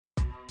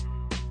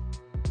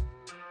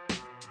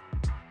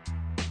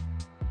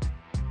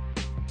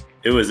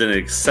It was an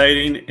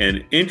exciting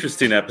and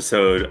interesting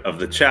episode of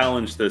The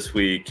Challenge this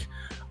week.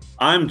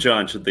 I'm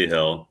John Chidley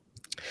Hill.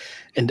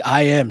 And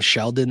I am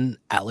Sheldon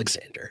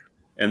Alexander.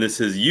 And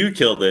this is You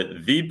Killed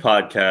It, the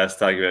podcast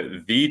talking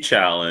about the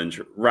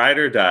challenge, Ride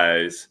or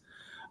Dies.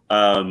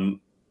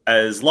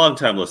 As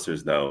longtime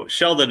listeners know,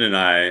 Sheldon and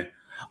I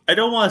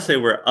don't want to say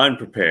we're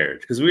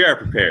unprepared because we are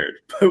prepared,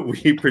 but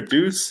we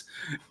produce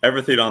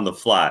everything on the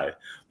fly.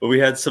 But we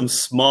had some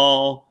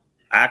small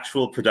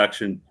actual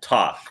production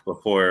talk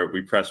before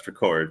we pressed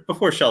record,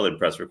 before Sheldon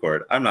pressed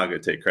record. I'm not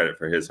going to take credit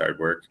for his hard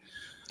work.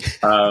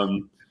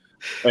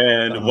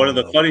 And one of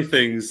the funny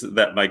things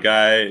that my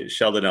guy,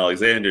 Sheldon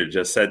Alexander,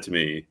 just said to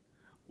me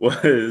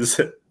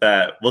was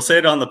that we'll say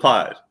it on the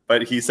pod,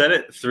 but he said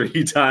it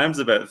 3 times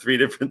about 3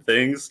 different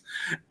things,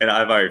 and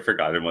I've already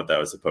forgotten what that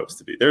was supposed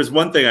to be. There's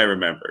one thing I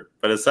remember,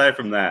 but aside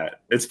from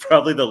that, it's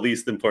probably the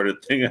least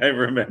important thing I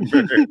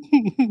remember.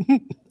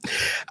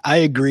 I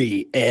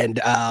agree, and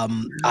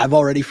I've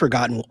already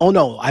forgotten. Oh,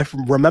 no, I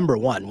remember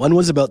one. One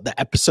was about the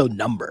episode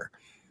number.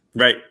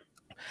 Right.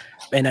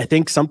 And I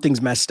think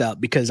something's messed up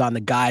because on the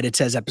guide it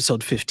says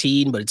episode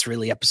 15, but it's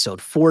really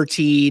episode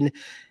 14.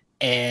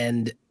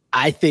 And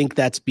I think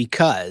that's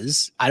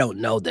because I don't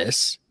know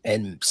this,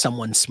 and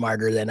someone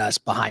smarter than us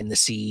behind the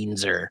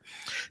scenes or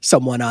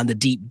someone on the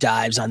deep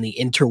dives on the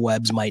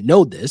interwebs might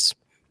know this.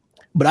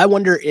 But I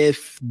wonder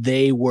if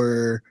they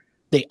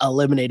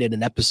eliminated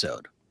an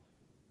episode.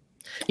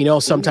 You know,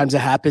 sometimes it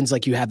happens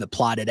like you have it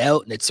plotted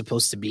out and it's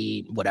supposed to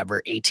be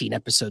whatever 18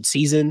 episode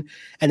season.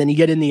 And then you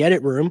get in the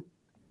edit room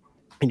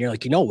and you're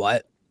like, you know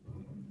what?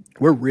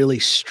 We're really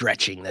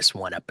stretching this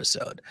one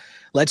episode.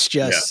 Let's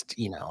just,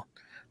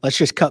 let's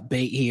just cut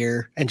bait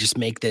here and just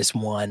make this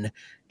one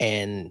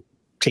and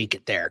take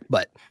it there.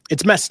 But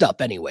it's messed up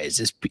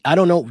anyways. I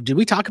don't know. Did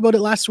we talk about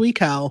it last week?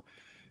 How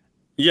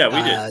we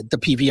did. The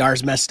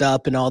PVR's messed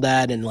up and all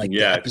that. And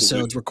the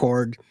episodes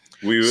record.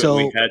 We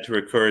had to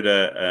record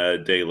a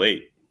day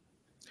late.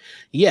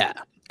 Yeah.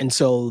 And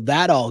so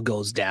that all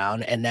goes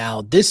down. And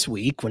now this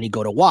week, when you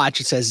go to watch,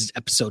 it says it's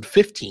episode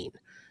 15.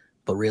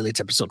 But really, it's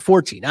episode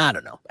 14. I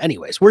don't know.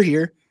 Anyways, we're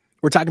here.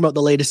 We're talking about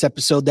the latest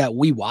episode that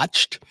we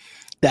watched,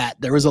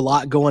 that there was a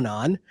lot going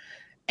on.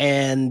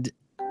 And,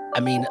 I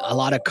mean, a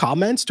lot of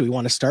comments. Do we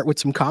want to start with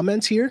some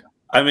comments here?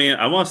 I mean,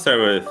 I want to start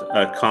with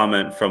a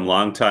comment from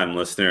longtime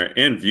listener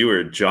and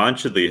viewer John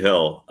Chidley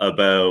Hill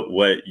about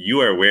what you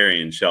are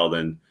wearing,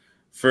 Sheldon.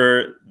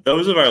 For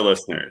those of our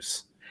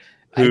listeners,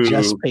 I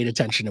just paid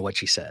attention to what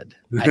she said.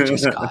 I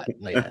just got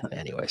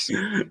anyways.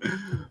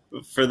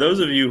 For those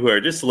of you who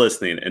are just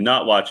listening and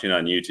not watching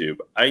on YouTube,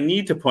 I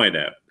need to point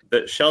out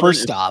that Sheldon.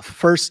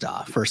 First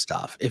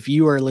off, if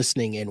you are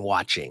listening and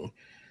watching,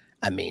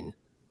 I mean,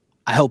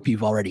 I hope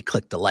you've already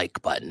clicked the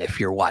like button if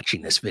you're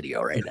watching this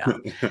video right now.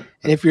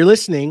 And if you're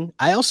listening,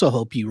 I also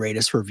hope you rate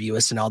us, review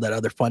us, and all that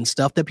other fun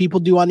stuff that people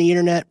do on the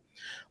internet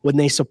when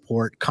they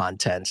support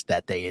content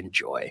that they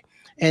enjoy.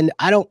 And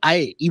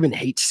I even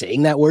hate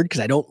saying that word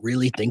because I don't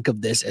really think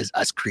of this as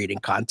us creating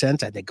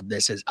content. I think of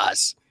this as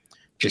us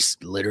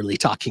just literally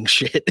talking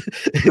shit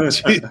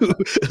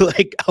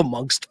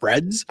amongst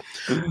friends.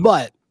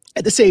 But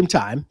at the same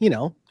time,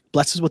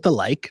 bless us with a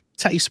like.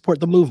 It's how you support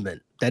the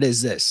movement. That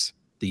is this.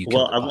 I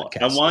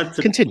want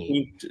to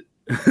continue.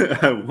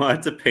 I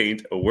want to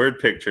paint a word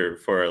picture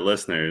for our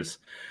listeners.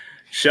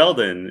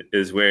 Sheldon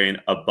is wearing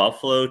a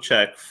buffalo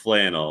check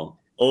flannel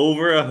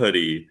over a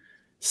hoodie,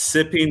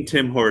 sipping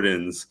Tim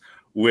Hortons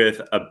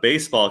with a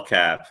baseball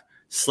cap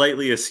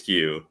slightly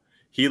askew.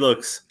 He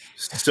looks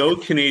so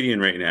Canadian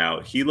right now.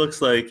 He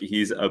looks like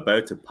he's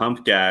about to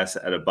pump gas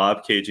at a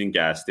Bob Cajun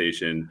gas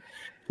station.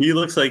 He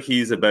looks like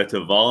he's about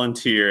to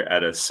volunteer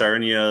at a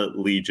Sarnia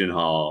Legion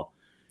Hall.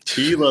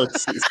 He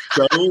looks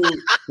so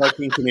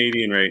fucking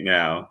Canadian right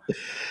now.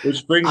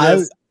 Which brings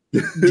us...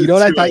 Do you know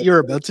what I thought you were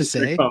about to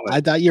say? I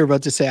thought you were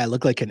about to say I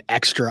look like an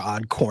extra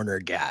on Corner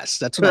Gas.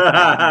 That's what I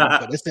thought you were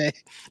going to say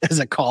as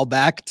a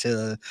callback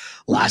to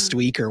last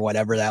week or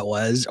whatever that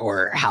was,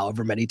 or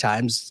however many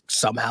times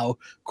somehow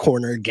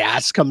Corner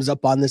Gas comes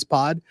up on this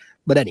pod.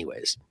 But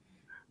anyways.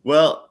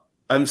 Well,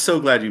 I'm so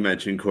glad you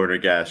mentioned Corner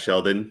Gas,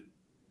 Sheldon,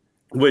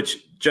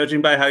 which,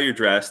 judging by how you're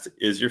dressed,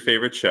 is your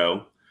favorite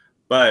show.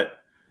 But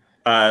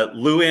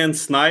Luann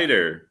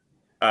Snyder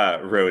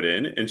wrote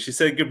in and she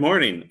said, "Good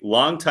morning,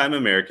 longtime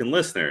American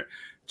listener.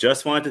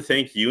 Just wanted to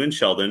thank you and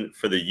Sheldon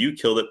for the You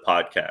Killed It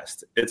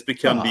podcast. It's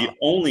become the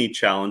only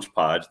challenge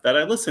pod that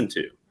I listen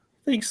to."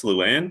 Thanks,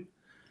 Luann.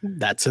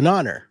 That's an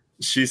honor.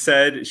 She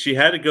said she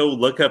had to go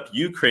look up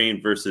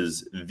Ukraine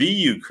versus the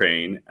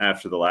Ukraine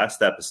after the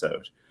last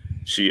episode.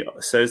 She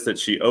says that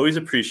she always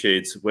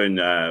appreciates when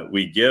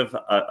we give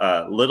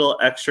a little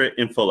extra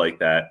info like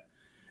that.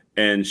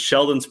 And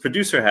Sheldon's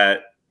producer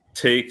hat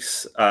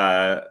takes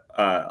a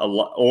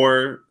lot,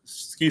 or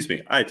excuse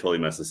me, I totally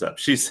messed this up.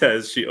 She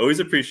says she always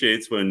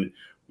appreciates when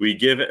we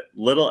give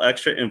little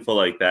extra info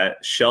like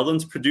that.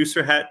 Sheldon's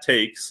producer hat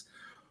takes,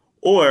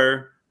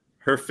 or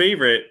her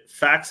favorite,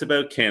 facts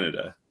about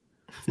Canada.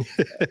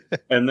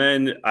 And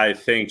then I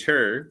thanked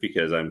her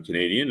because I'm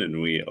Canadian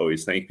and we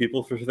always thank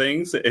people for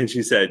things. And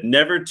she said,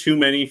 never too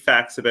many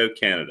facts about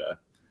Canada.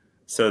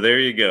 So there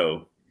you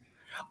go.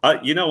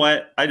 You know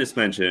what? I just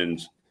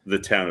mentioned the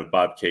town of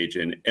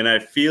Bobcaygeon, and I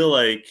feel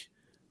like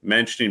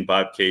mentioning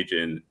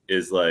Bobcaygeon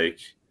is like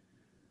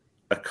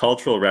a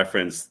cultural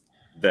reference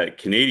that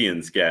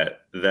Canadians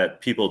get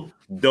that people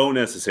don't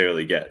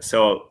necessarily get.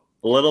 So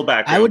a little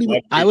background.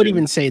 I would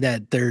even say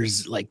that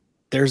there's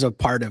a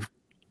part of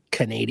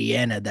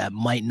Canadiana that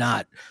might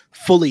not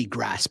fully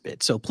grasp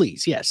it. So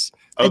please, yes,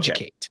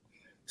 educate.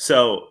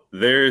 So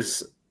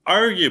there's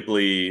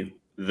arguably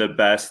the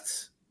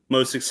best,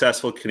 most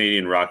successful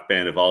Canadian rock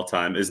band of all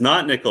time is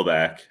not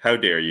Nickelback. How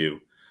dare you?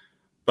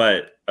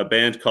 But a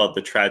band called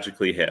The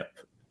Tragically Hip.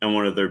 And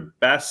one of their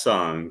best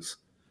songs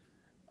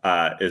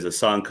is a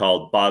song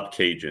called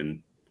Bobcaygeon,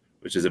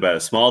 which is about a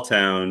small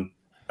town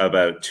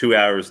about 2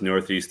 hours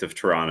northeast of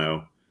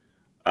Toronto.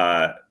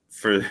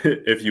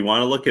 If you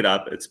want to look it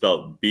up, it's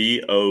spelled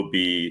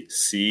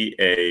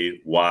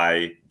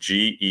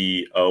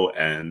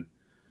Bobcaygeon.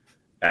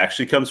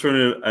 Actually comes from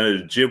an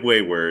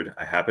Ojibwe word,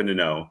 I happen to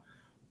know.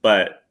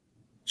 But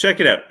check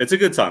it out. It's a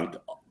good song.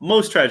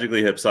 Most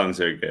Tragically Hip songs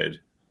are good.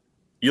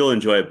 You'll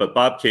enjoy it, but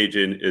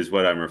Bobcaygeon is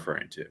what I'm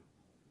referring to.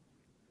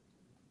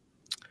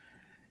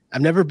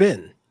 I've never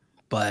been,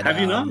 but have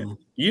you not?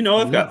 You know,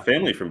 I've got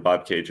family from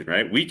Bobcaygeon,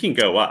 right? We can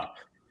go up.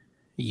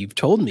 You've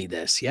told me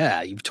this.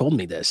 Yeah, you've told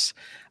me this.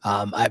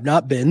 I've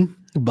not been,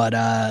 but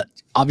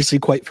obviously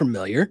quite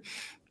familiar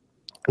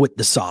with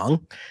the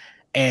song.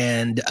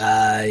 And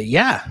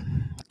yeah,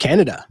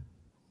 Canada,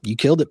 you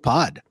killed it,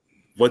 pod.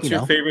 What's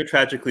your favorite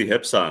Tragically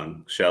Hip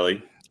song,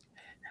 Shelley?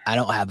 I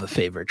don't have a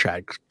favorite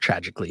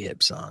Tragically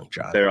Hip song,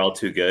 John. They're all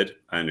too good.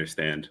 I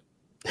understand.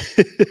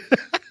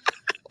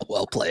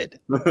 Well played.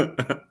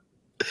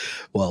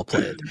 Well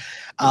played.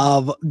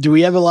 Do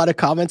we have a lot of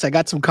comments? I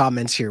got some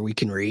comments here we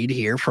can read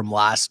here from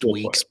last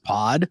week's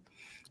pod.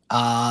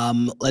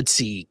 Let's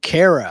see.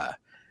 Kara.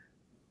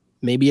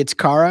 Maybe it's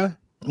Kara.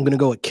 I'm going to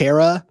go with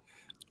Kara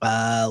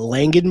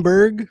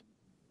Langenberg.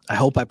 I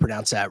hope I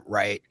pronounced that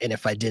right. And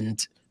if I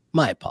didn't,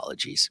 my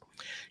apologies.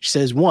 She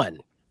says, one.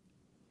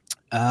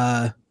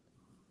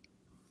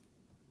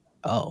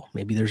 Oh,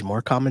 maybe there's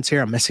more comments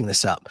here. I'm messing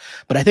this up.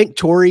 But I think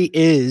Tori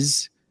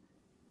is...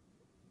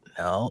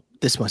 No,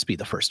 this must be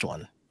the first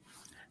one.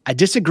 I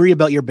disagree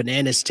about your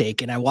bananas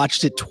take, and I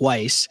watched it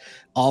twice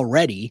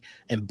already,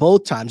 and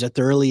both times I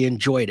thoroughly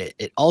enjoyed it.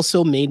 It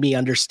also made me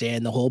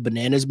understand the whole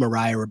Bananas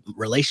Mariah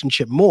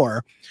relationship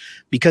more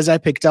because I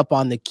picked up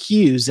on the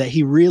cues that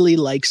he really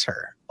likes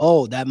her.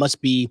 Oh, that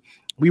must be,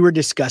 we were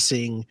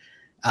discussing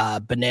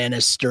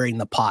Bananas stirring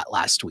the pot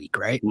last week,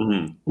 right?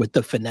 Mm-hmm. With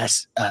the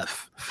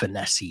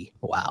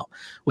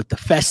with the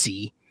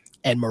Fessy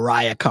and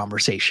Mariah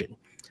conversation.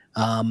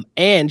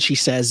 And she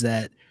says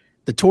that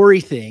the Tory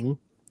thing,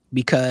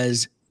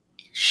 because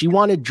she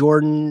wanted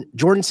Jordan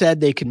said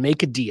they could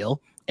make a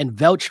deal and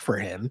vouched for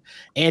him,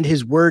 and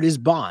his word is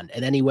bond.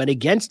 And then he went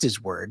against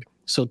his word.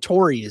 So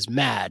Tory is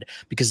mad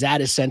because that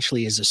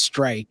essentially is a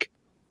strike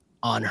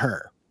on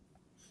her.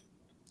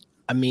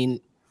 I mean,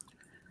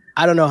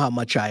 I don't know how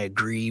much I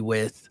agree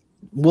with.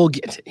 We'll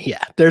get,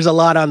 there's a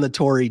lot on the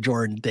Tory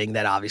Jordan thing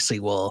that obviously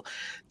will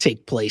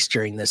take place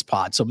during this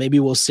pod. So maybe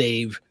we'll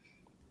save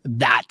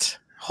that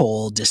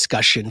whole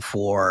discussion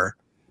for,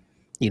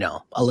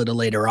 a little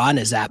later on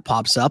as that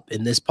pops up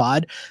in this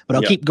pod. But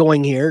I'll keep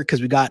going here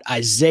because we got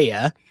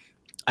Isaiah.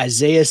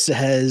 Isaiah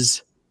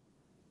says,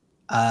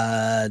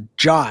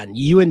 John,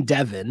 you and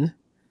Devin,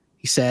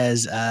 he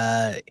says,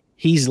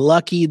 he's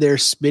lucky they're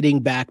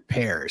spitting back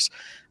pears.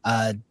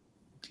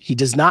 He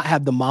does not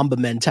have the Mamba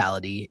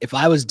mentality. If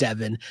I was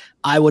Devin,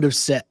 I would have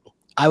said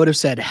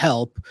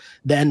help,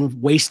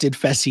 then wasted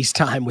Fessy's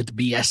time with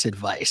BS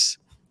advice.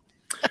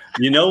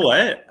 You know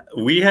what?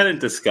 We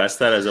hadn't discussed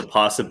that as a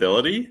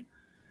possibility.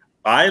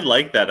 I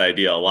like that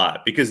idea a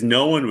lot because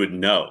no one would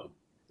know,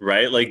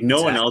 right? Like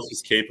no one else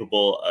is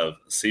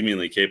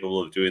seemingly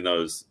capable of doing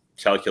those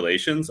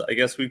calculations, I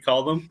guess we'd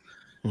call them,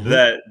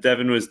 that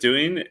Devin was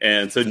doing.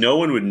 And so no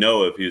one would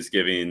know if he was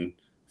giving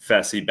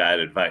Fessy bad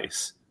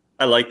advice.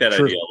 I like that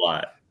idea a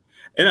lot.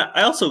 And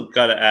I also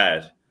got to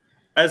add,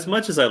 as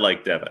much as I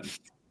like Devin,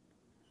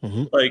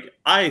 like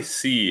I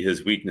see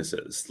his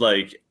weaknesses.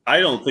 Like I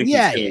don't think he's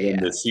going to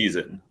win this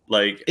season.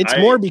 Like it's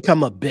more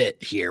become a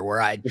bit here where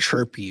I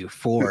chirp you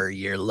for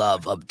your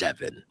love of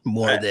Devin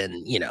more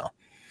than,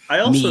 I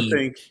also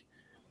think,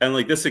 and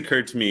like this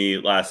occurred to me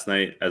last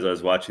night as I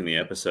was watching the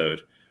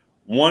episode.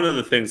 One of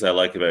the things I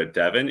like about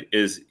Devin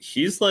is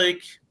he's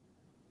like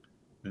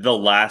the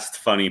last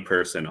funny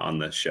person on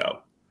this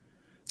show.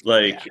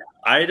 Like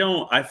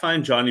I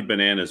find Johnny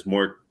Bananas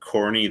more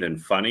corny than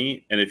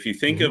funny. And if you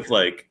think of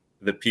like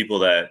the people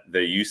that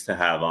they used to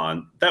have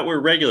on that were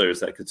regulars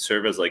that could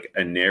serve as like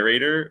a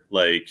narrator,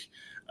 like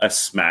a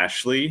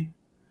Smashley,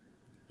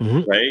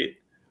 right?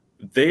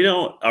 They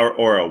don't,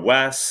 or a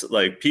Wes,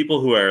 like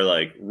people who are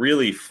like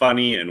really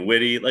funny and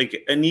witty.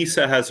 Like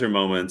Anissa has her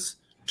moments,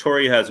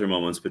 Tori has her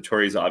moments, but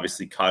Tori's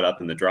obviously caught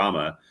up in the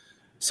drama.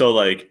 So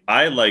like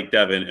I like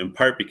Devin in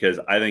part because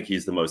I think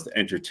he's the most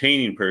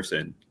entertaining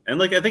person, and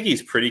like I think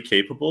he's pretty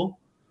capable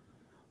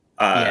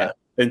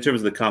in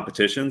terms of the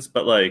competitions.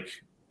 But like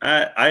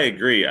I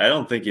agree, I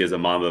don't think he has a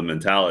Mamba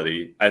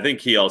mentality. I think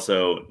he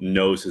also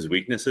knows his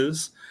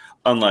weaknesses,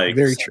 unlike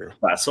Very true.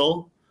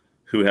 Vessel,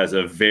 who has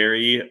a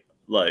very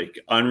like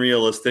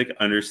unrealistic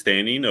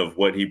understanding of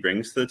what he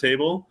brings to the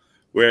table.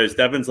 Whereas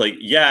Devin's like,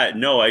 yeah,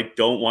 no, I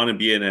don't want to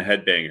be in a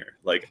headbanger.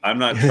 Like, I'm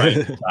not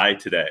trying to die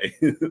today.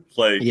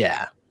 Like,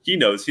 Yeah. He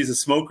knows he's a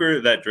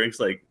smoker that drinks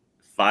like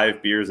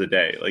 5 beers a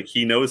day. Like,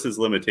 he knows his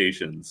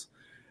limitations,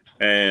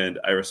 and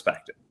I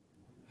respect it.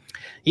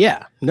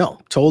 Yeah, no,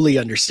 totally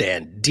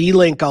understand.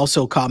 D-Link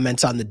also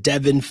comments on the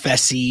Devin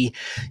Fessy,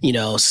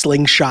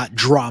 slingshot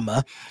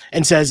drama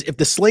and says if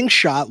the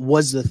slingshot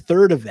was the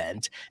third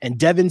event and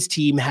Devin's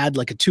team had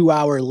like a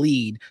 2-hour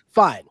lead,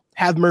 fine,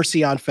 have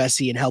mercy on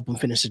Fessy and help him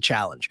finish the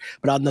challenge.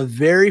 But on the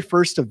very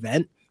first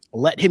event,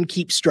 let him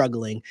keep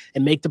struggling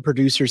and make the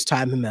producers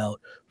time him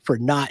out for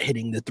not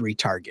hitting the 3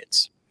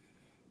 targets.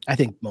 I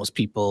think most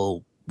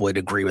people would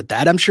agree with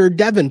that. I'm sure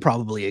Devin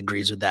probably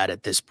agrees with that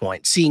at this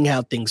point, seeing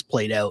how things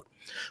played out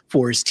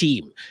for his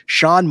team.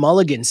 Sean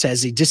Mulligan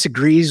says he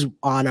disagrees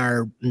on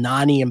our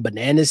Nany and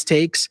Bananas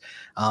takes.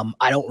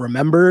 I don't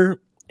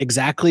remember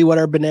exactly what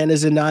our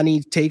Bananas and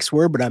Nany takes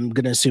were, but I'm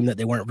going to assume that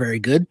they weren't very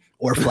good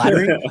or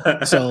flattering.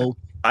 So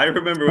I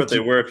remember what they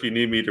were if you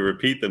need me to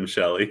repeat them,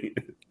 Shelly.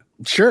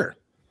 Sure.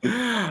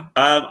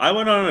 I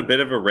went on a bit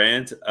of a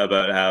rant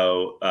about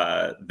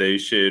how they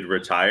should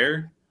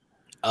retire.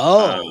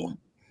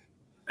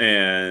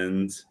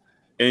 And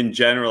in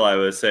general, I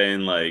was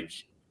saying like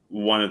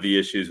one of the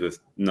issues with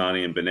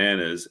Nany and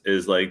Bananas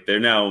is like they're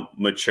now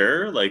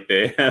mature, like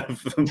they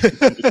have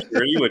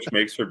maturity, which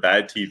makes for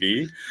bad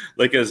TV.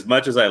 Like as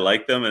much as I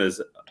like them and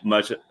as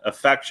much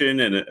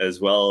affection and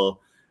as well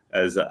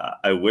as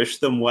I wish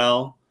them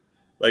well,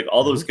 like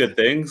all those good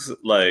things,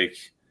 like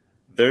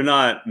they're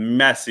not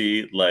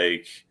messy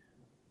like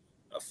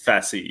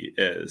Fessy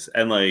is.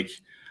 And like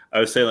I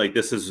was saying, like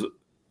this is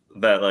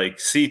that like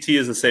CT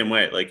is the same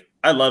way. Like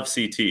I love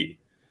CT.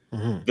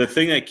 Mm-hmm. The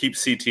thing that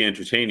keeps CT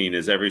entertaining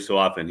is every so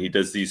often he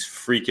does these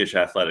freakish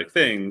athletic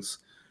things,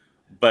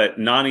 but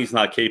Nany's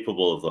not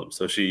capable of them.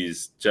 So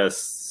she's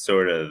just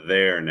sort of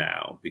there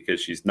now because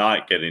she's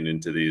not getting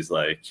into these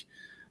like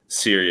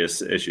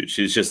serious issues.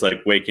 She's just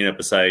like waking up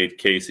beside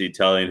Casey,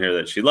 telling her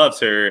that she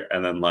loves her,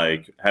 and then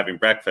like having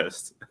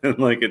breakfast. And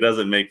like it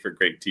doesn't make for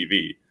great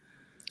TV.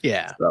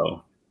 Yeah.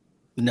 So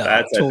no,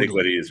 that's totally. I think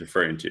what he is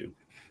referring to.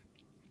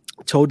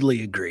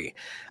 Totally agree.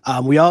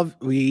 We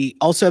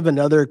also have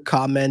another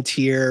comment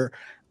here.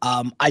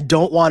 I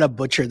don't want to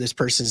butcher this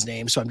person's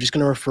name, so I'm just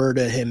going to refer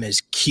to him as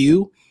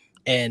Q.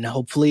 And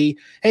hopefully,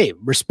 hey,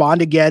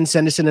 respond again,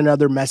 send us in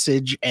another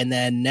message, and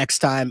then next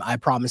time I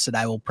promise that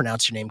I will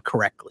pronounce your name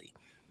correctly.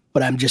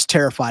 But I'm just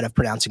terrified of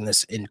pronouncing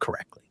this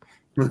incorrectly.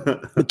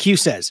 But Q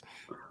says,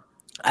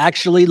 I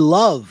actually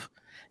love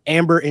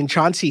Amber and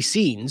Chauncey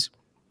scenes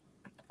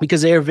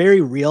because they are very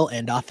real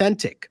and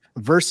authentic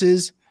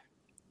versus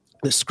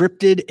the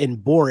scripted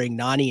and boring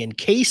Nany and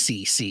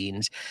Casey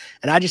scenes.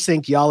 And I just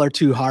think y'all are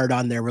too hard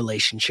on their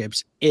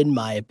relationships, in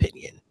my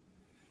opinion.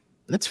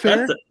 That's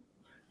fair.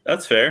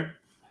 That's fair.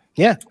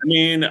 Yeah. I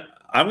mean,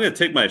 I'm going to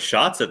take my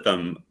shots at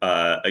them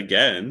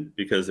again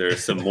because there are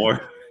some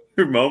more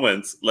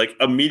moments like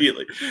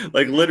immediately.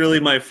 Like literally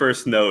my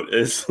first note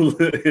is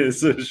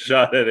a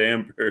shot at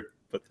Amber,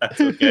 but that's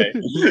okay.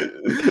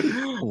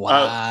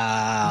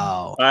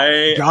 Wow.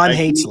 John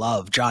hates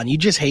love. John, you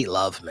just hate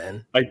love,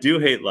 man. I do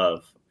hate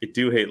love.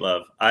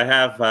 I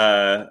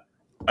have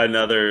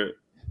another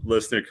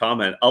listener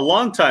comment, a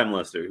longtime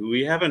listener who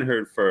we haven't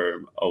heard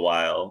for a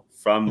while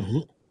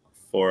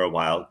for a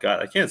while. God,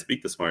 I can't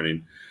speak this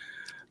morning.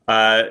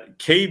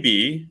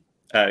 KB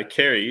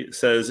Carrie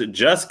says,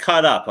 just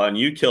caught up on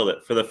You Killed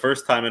It for the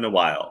first time in a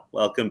while.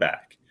 Welcome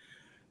back.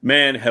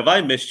 Man, have I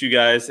missed you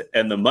guys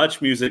and the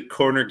Much Music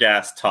Corner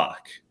Gas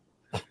talk.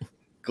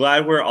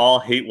 Glad we're all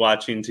hate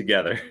watching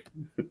together.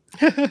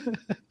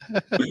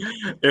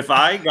 If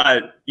I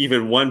got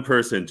even one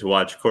person to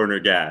watch Corner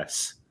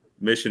Gas,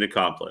 mission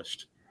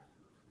accomplished.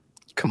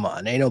 Come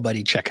on, ain't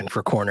nobody checking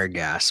for Corner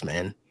Gas,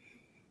 man.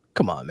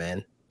 Come on,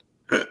 man.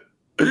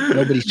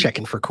 Nobody's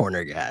checking for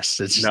Corner Gas.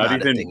 It's not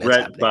even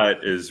Brett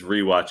Butt is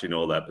rewatching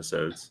old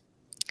episodes.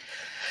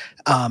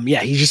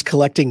 Yeah, he's just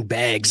collecting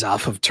bags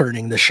off of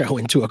turning the show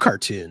into a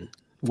cartoon.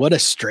 What a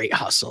straight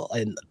hustle.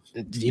 And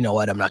you know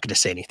what? I'm not going to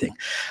say anything.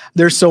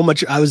 There's so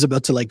much. I was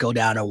about to like go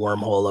down a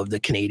wormhole of the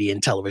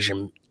Canadian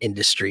television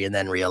industry and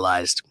then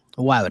realized,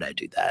 why would I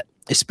do that?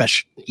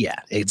 Especially, yeah,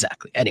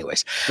 exactly.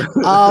 Anyways,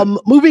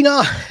 moving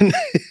on.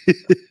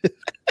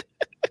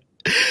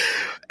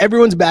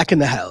 Everyone's back in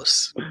the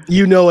house.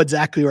 You know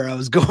exactly where I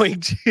was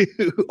going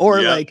to,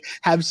 or like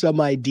have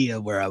some idea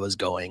where I was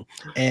going.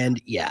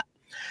 And yeah,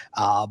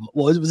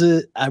 what was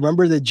it? I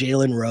remember the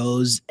Jalen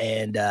Rose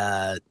and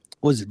what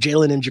was it?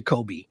 Jalen and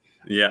Jacoby.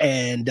 Yeah.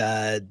 And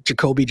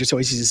Jacoby just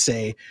always used to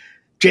say,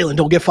 Jalen,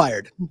 don't get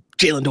fired.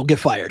 Jalen, don't get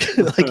fired.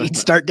 Like he'd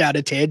start down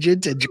a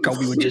tangent and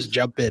Jacoby would just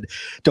jump in.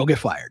 Don't get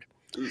fired.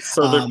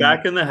 So they're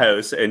back in the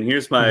house, and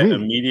here's my Mhm.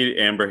 immediate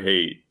Amber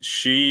hate.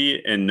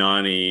 She and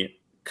Nani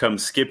come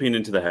skipping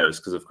into the house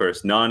because, of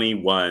course, Nani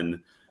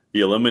won the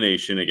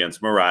elimination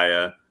against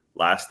Mariah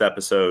last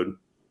episode.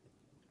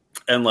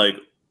 And, like,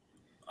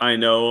 I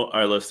know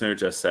our listener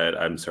just said,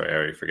 I'm sorry, I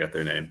already forget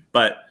their name,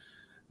 but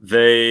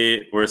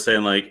they were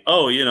saying, like,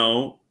 oh, you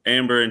know,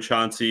 Amber and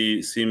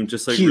Chauncey seem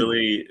just like Cute.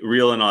 really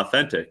real and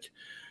authentic.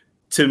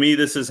 To me,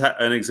 this is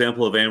an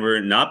example of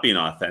Amber not being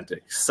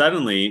authentic.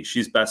 Suddenly,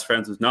 she's best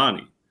friends with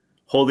Nani,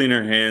 holding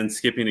her hand,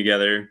 skipping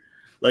together.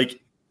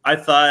 Like, I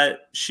thought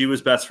she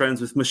was best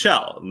friends with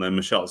Michelle, and then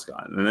Michelle's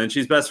gone. And then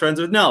she's best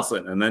friends with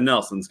Nelson, and then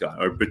Nelson's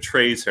gone, or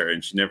betrays her,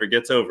 and she never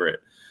gets over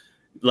it.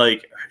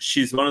 Like,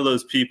 she's one of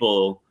those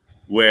people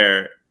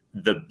where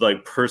the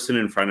like person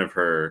in front of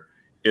her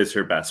is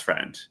her best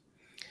friend.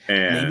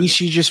 And Maybe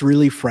she's just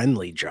really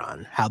friendly,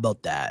 John. How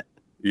about that?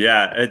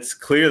 yeah, it's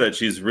clear that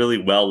she's really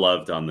well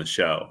loved on the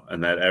show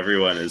and that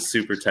everyone is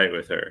super tight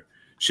with her.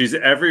 She's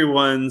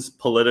everyone's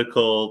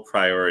political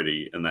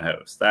priority in the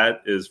house.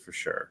 That is for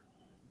sure.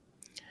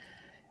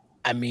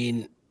 I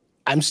mean,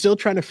 I'm still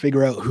trying to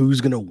figure out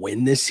who's going to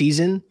win this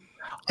season.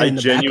 I in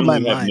the back of my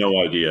genuinely have mind,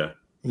 no idea.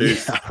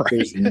 There's, yeah, right.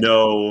 there's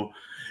no,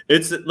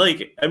 it's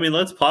like, I mean,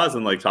 let's pause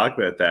and like talk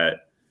about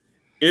that.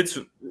 It's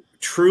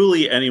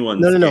truly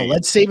anyone's No. game.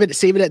 Let's save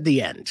it at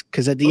the end,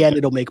 because at the Okay. end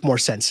it'll make more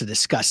sense to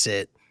discuss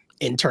it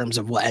in terms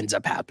of what ends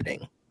up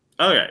happening.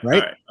 Okay.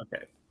 Right? All right.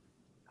 Okay.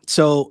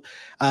 So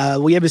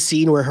we have a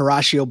scene where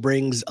Horatio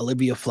brings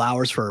Olivia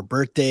flowers for her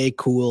birthday.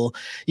 Cool.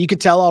 You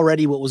could tell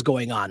already what was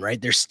going on,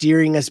 right? They're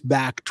steering us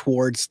back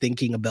towards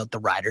thinking about the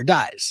ride or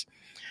dies.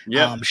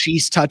 Yeah.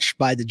 She's touched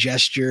by the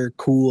gesture.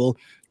 Cool.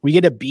 We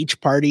get a beach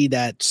party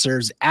that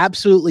serves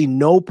absolutely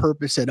no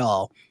purpose at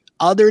all,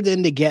 other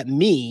than to get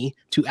me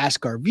to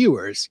ask our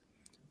viewers,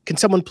 can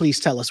someone please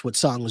tell us what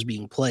song was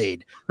being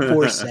played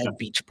for said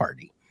beach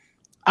party?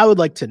 I would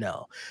like to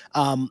know.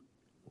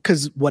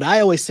 Because what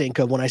I always think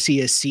of when I see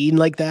a scene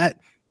like that,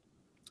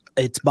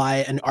 it's by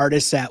an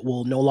artist that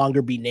will no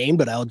longer be named,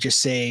 but I'll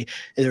just say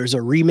there's a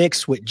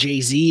remix with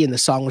Jay-Z, and the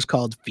song was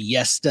called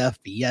Fiesta,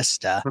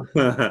 Fiesta,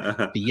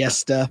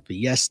 Fiesta,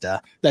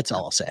 Fiesta. That's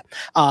all I'll say.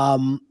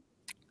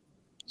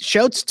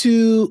 Shouts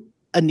to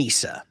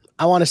Anissa.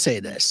 I want to say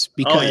this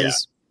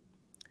because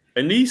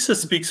Anissa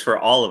speaks for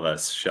all of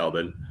us,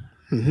 Sheldon.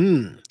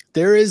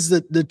 There is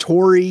the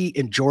Tori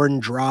and Jordan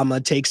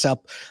drama takes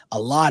up a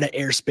lot of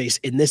airspace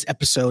in this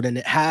episode, and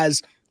it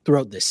has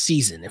throughout this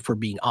season, if we're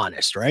being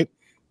honest, right?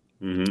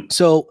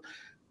 So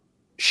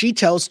she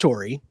tells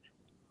Tori's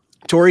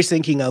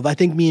thinking of, I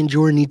think me and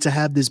Jordan need to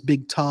have this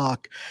big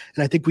talk,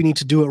 and I think we need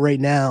to do it right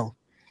now,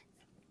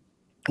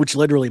 which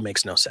literally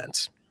makes no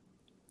sense.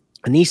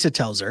 Anissa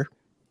tells her,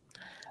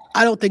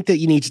 I don't think that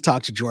you need to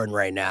talk to Jordan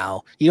right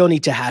now. You don't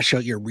need to hash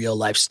out your real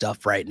life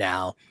stuff right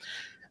now.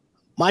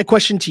 My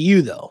question to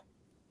you, though,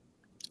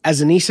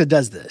 as Anissa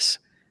does this,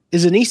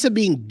 is Anissa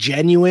being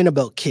genuine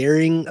about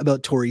caring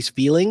about Tori's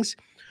feelings,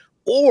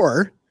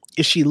 or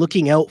is she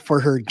looking out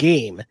for her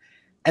game?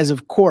 As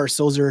of course,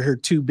 those are her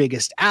two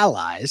biggest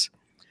allies,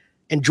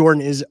 and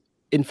Jordan is,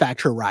 in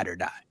fact, her ride or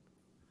die.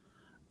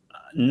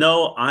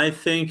 No, I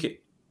think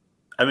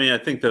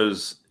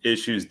those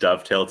issues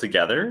dovetail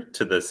together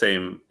to the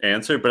same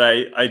answer, but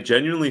I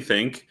genuinely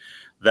think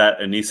that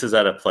Anissa's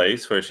at a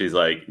place where she's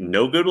like,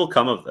 no good will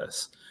come of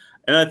this.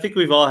 And I think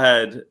we've all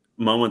had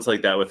moments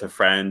like that with a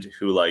friend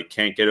who like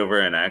can't get over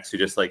an ex, who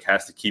just like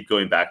has to keep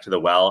going back to the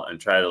well and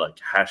try to like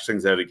hash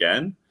things out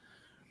again,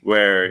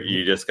 where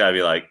you just gotta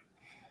be like,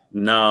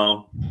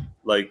 no,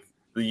 like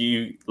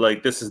you,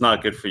 like, this is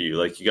not good for you.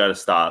 Like, you gotta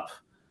stop.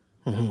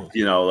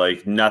 You know,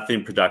 like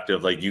nothing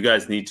productive. Like, you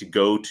guys need to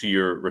go to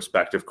your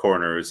respective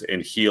corners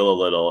and heal a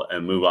little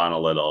and move on a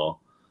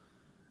little.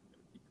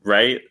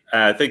 Right.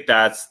 And I think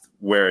that's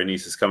where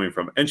Anissa's coming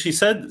from. And she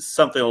said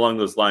something along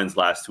those lines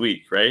last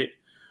week, right?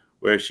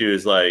 Where she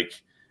was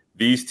like,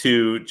 these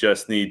two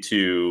just need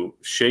to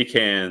shake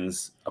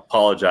hands,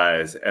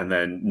 apologize, and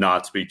then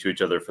not speak to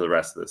each other for the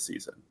rest of the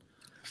season.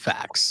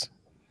 Facts.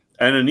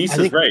 And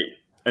Anissa's right.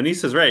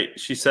 Anissa's right.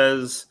 She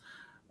says,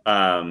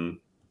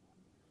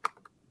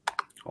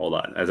 hold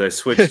on, as I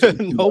switch.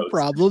 No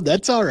problem.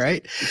 That's all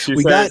right. She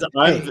says,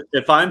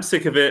 if I'm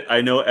sick of it,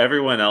 I know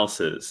everyone else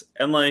is.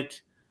 And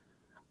like,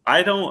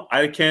 I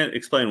can't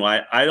explain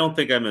why. I don't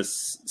think I'm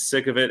as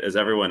sick of it as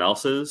everyone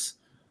else is.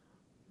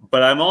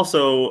 But I'm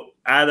also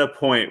at a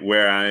point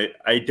where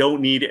I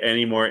don't need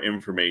any more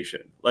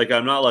information. Like,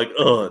 I'm not like,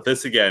 oh,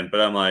 this again.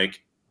 But I'm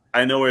like,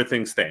 I know where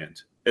things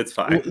stand. It's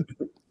fine.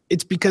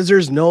 It's because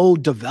there's no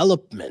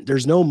development.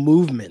 There's no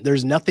movement.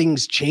 There's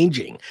nothing's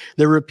changing.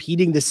 They're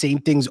repeating the same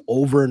things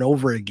over and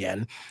over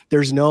again.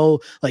 There's no,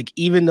 like,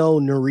 even though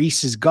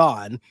Nerys is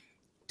gone, do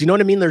you know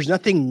what I mean? There's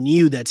nothing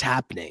new that's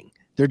happening.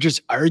 They're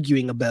just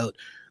arguing about,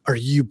 are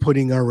you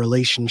putting our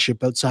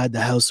relationship outside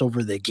the house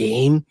over the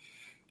game?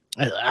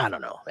 I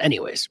don't know.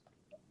 Anyways.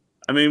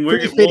 I mean,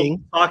 we'll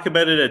talk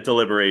about it at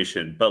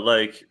deliberation, but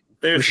like,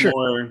 there's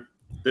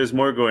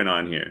more going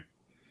on here.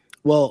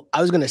 Well, I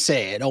was going to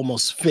say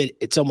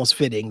it's almost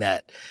fitting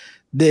that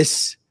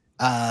this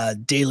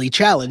daily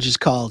challenge is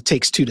called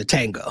Takes Two to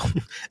Tango.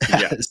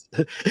 Yeah.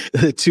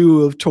 The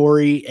two of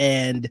Tori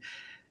and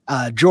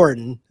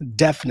Jordan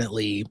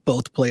definitely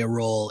both play a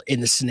role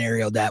in the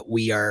scenario that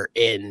we are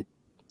in,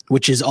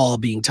 which is all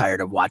being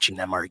tired of watching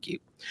them argue.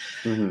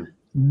 Mm-hmm.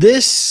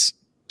 This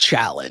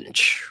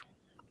challenge,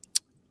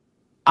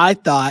 I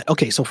thought,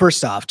 okay, so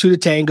first off, Two to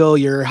Tango,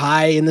 you're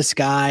high in the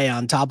sky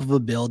on top of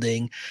a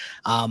building.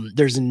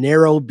 There's a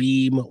narrow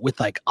beam with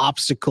like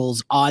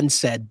obstacles on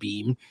said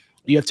beam.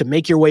 You have to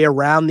make your way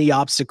around the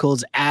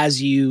obstacles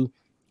as you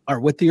are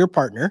with your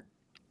partner,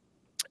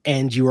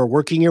 and you are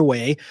working your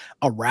way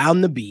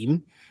around the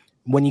beam.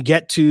 When you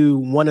get to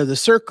one of the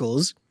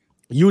circles,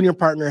 you and your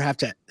partner have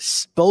to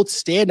both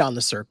stand on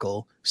the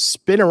circle,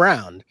 spin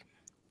around,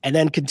 and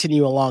then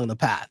continue along the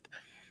path.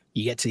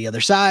 You get to the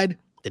other side,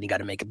 then you got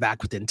to make it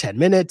back within 10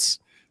 minutes.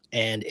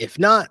 And if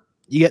not,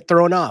 you get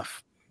thrown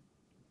off.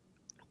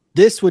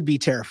 This would be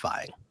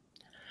terrifying.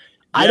 Yeah.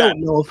 I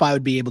don't know if I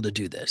would be able to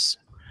do this.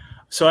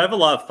 So I have a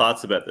lot of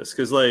thoughts about this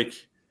because, like,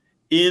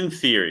 in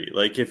theory,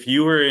 like if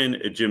you were in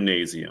a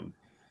gymnasium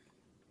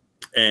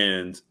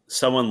and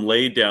someone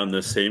laid down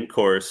the same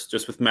course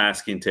just with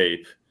masking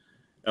tape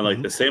and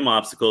like the same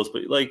obstacles,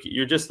 but like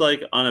you're just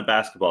like on a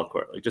basketball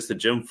court, like just a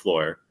gym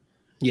floor.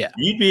 Yeah.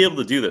 You'd be able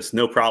to do this,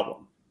 no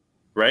problem.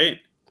 Right?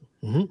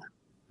 Mm-hmm.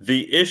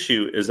 The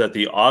issue is that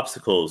the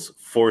obstacles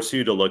force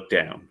you to look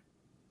down.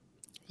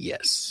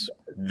 Yes.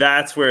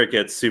 That's where it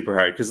gets super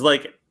hard. Because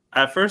like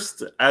at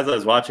first, as I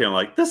was watching, I'm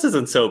like, this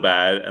isn't so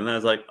bad. And then I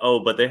was like, oh,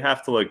 but they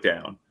have to look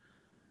down.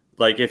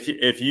 Like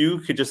if you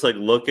could just like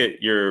look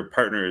at your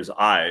partner's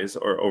eyes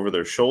or over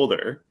their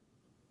shoulder,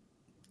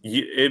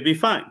 it'd be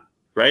fine.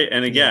 Right.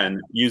 And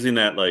again, using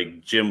that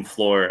like gym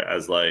floor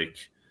as like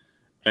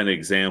an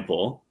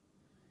example,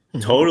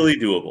 totally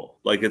doable.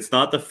 Like it's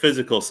not the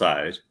physical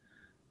side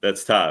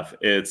that's tough.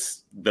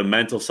 It's the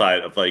mental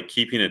side of like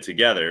keeping it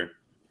together.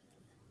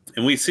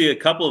 And we see a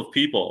couple of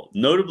people,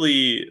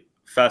 notably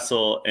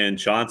Fessel and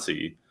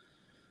Chauncey,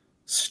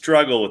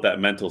 struggle with that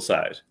mental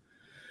side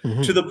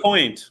to the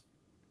point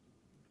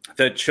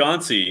that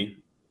Chauncey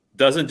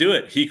doesn't do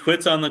it. He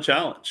quits on the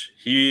challenge.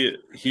 He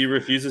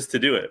refuses to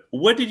do it.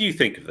 What did you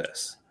think of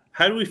this?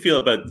 How do we feel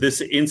about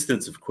this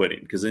instance of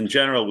quitting? Because in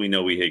general, we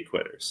know we hate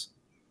quitters.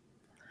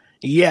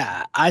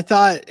 Yeah, I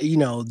thought,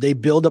 they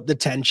build up the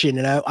tension.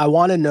 And I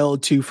want to know,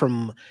 too,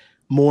 from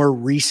more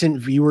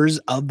recent viewers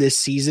of this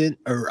season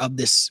or of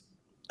this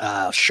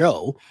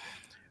show,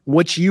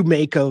 what you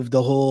make of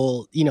the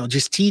whole,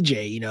 just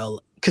TJ,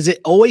 because it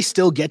always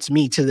still gets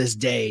me to this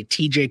day,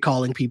 TJ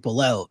calling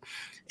people out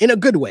in a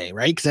good way,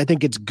 right? Because I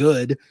think it's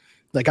good.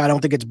 Like, I don't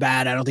think it's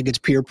bad. I don't think it's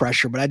peer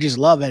pressure, but I just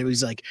love it.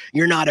 He's like,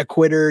 you're not a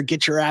quitter.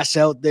 Get your ass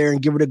out there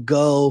and give it a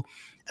go.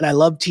 And I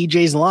love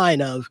TJ's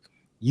line of,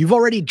 you've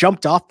already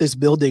jumped off this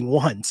building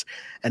once,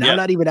 and I'm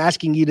not even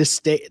asking you to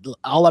stay.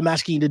 All I'm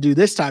asking you to do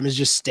this time is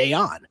just stay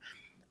on.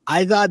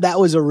 I thought that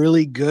was a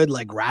really good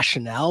like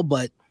rationale,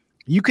 but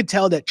you could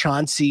tell that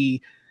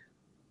Chauncey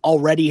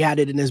already had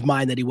it in his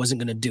mind that he wasn't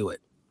going to do it.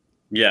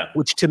 Yeah.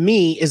 Which to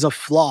me is a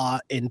flaw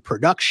in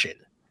production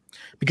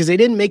because they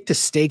didn't make the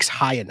stakes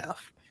high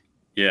enough.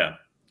 Yeah.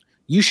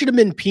 You should have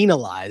been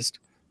penalized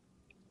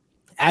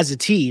as a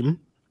team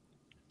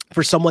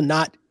for someone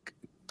not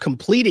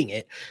completing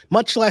it,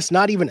 much less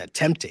not even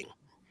attempting.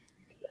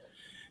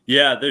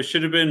 Yeah, there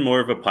should have been more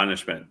of a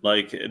punishment.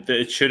 Like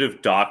it should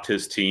have docked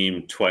his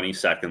team 20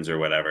 seconds or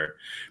whatever,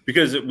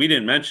 because we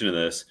didn't mention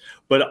this,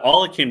 but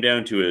all it came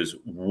down to is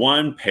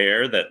one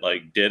pair that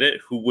like did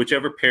it,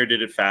 whichever pair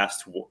did it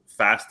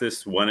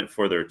fastest won it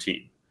for their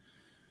team.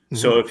 Mm-hmm.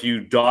 So if you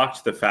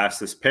docked the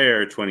fastest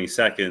pair 20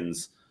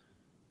 seconds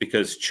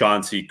because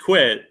Chauncey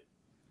quit,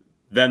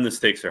 then the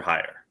stakes are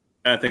higher.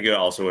 And I think it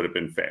also would have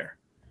been fair.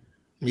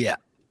 Yeah.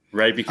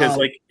 Right. Because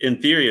like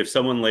in theory, if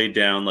someone laid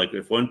down, like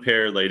if one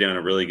pair laid down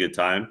a really good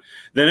time,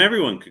 then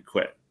everyone could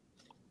quit.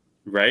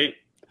 Right.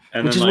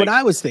 And which is what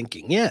I was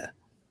thinking. Yeah.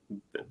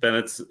 Then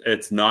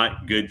it's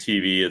not good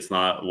TV. It's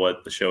not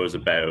what the show is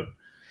about.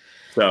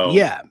 So,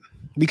 yeah,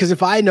 because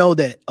if I know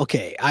that,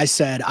 okay, I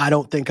said, I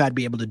don't think I'd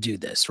be able to do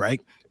this.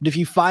 Right. But if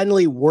you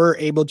finally were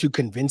able to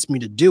convince me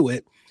to do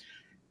it,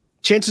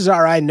 chances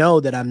are I know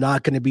that I'm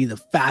not going to be the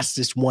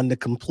fastest one to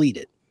complete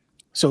it.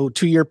 So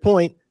to your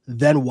point,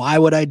 then why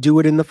would I do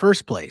it in the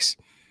first place?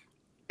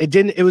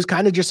 It was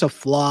kind of just a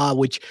flaw,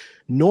 which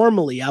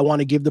normally I want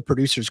to give the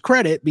producers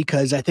credit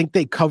because I think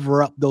they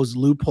cover up those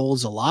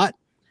loopholes a lot.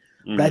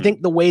 Mm-hmm. But I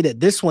think the way that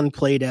this one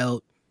played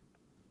out,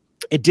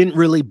 it didn't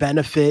really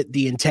benefit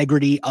the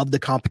integrity of the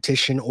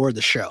competition or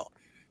the show,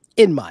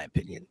 in my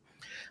opinion.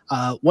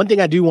 One thing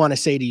I do want to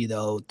say to you,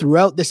 though,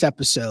 throughout this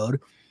episode,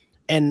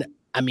 and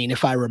I mean,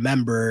 if I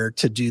remember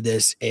to do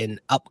this in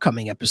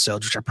upcoming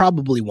episodes, which I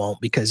probably won't,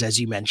 because as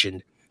you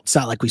mentioned, it's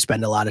not like we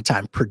spend a lot of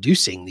time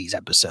producing these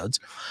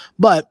episodes,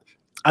 but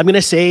I'm going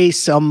to say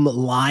some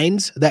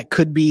lines that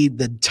could be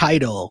the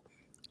title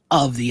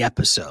of the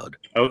episode.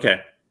 Okay.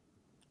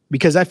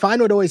 Because I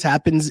find what always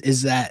happens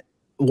is that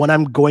when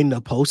I'm going to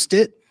post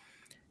it,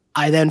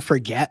 I then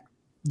forget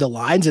the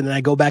lines and then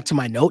I go back to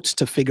my notes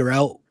to figure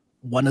out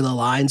one of the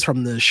lines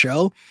from the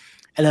show.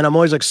 And then I'm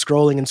always like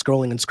scrolling and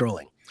scrolling and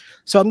scrolling.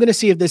 So I'm going to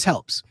see if this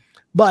helps.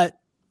 But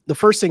the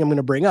first thing I'm going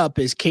to bring up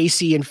is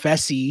Casey and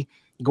Fessy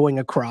going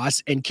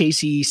across, and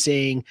Casey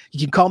saying,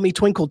 "You can call me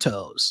Twinkle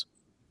Toes."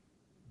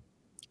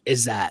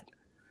 Is that?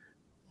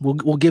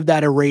 We'll give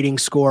that a rating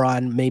score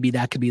on, maybe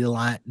that could be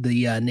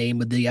the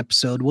name of the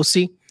episode. We'll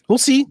see. We'll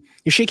see.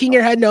 You're shaking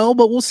your head no,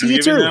 but we'll see. I'm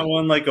it's giving early. That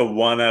one like a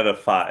 1 out of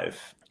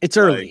 5. It's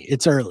early.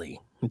 It's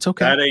early. It's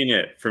okay. That ain't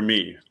it for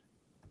me.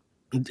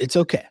 It's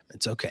okay.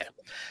 It's okay.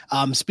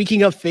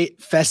 Speaking of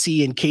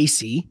Fessy and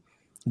Casey,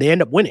 they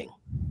end up winning.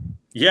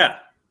 Yeah.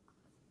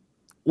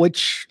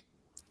 Which,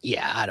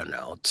 yeah, I don't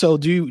know. So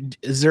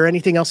is there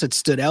anything else that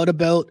stood out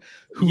about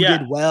who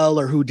did well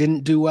or who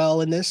didn't do well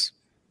in this?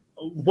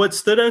 What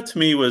stood out to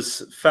me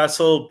was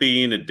Fessel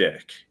being a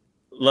dick.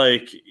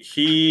 Like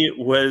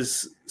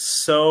he's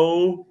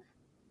so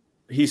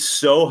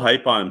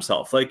hype on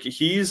himself. Like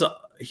he's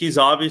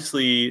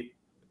obviously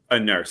a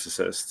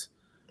narcissist.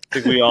 I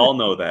think we all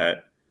know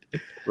that,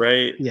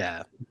 right?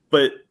 Yeah.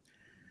 But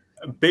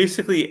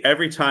basically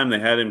every time they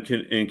had him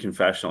in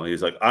confessional,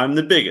 he's like, "I'm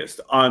the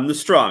biggest, I'm the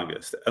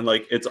strongest," and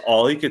like it's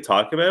all he could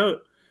talk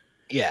about.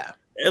 Yeah.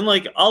 And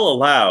like I'll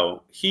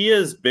allow he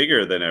is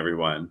bigger than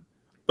everyone,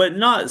 but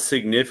not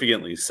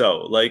significantly so.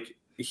 Like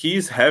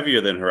he's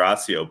heavier than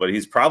Horacio, but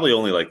he's probably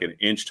only like an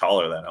inch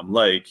taller than him.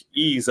 Like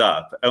ease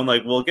up. And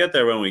like we'll get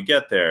there when we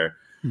get there.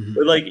 Mm-hmm.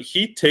 But like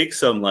he takes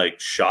some like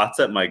shots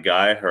at my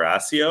guy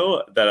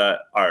Horacio that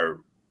are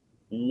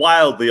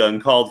wildly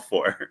uncalled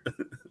for.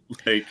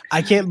 Like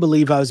I can't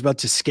believe I was about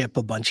to skip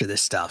a bunch of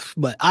this stuff,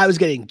 but I was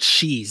getting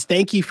cheesed.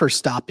 Thank you for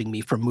stopping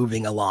me from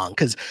moving along,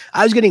 because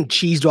I was getting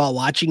cheesed while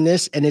watching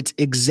this, and it's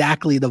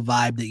exactly the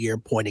vibe that you're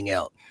pointing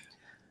out.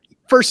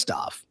 First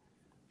off,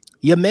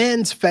 your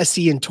man's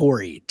Fessy and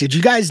Tori. Did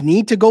you guys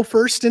need to go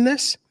first in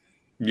this?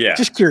 Yeah.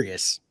 Just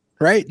curious,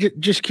 right?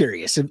 Just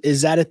curious.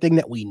 Is that a thing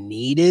that we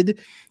needed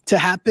to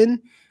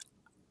happen?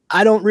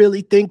 I don't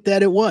really think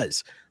that it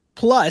was.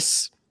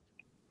 Plus,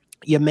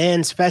 your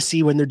man's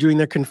Fessy, when they're doing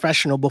their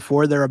confessional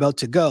before they're about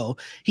to go,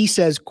 he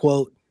says,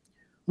 quote,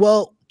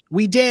 "Well,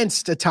 we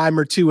danced a time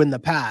or two in the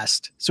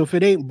past, so if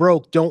it ain't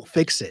broke, don't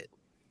fix it."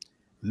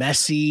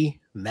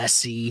 Messy,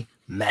 messy,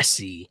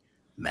 messy,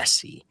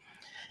 messy.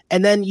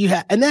 And then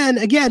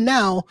again,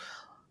 now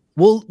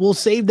we'll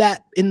save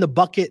that in the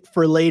bucket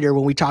for later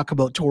when we talk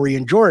about Tori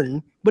and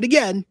Jordan. But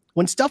again,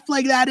 when stuff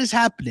like that is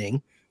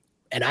happening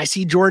and I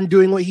see Jordan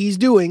doing what he's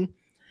doing,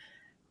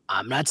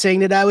 I'm not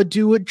saying that I would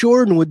do what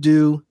Jordan would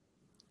do,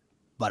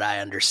 but I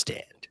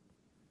understand.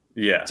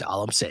 Yeah. That's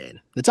all I'm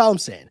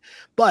saying.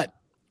 But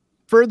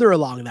further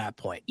along that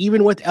point,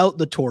 even without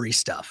the Tori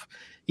stuff,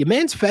 your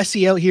man's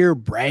Fessy out here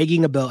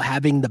bragging about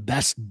having the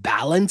best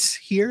balance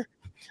here.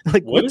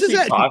 Like, what is he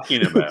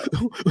talking about?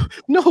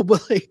 No,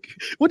 but like,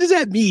 what does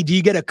that mean? Do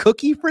you get a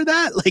cookie for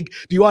that? Like,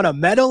 do you want a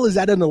medal? Is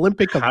that an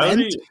Olympic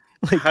event?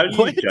 How do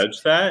you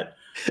judge that?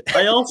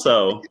 I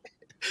also,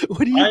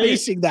 what are you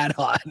basing that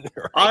on?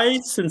 Right? I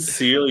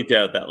sincerely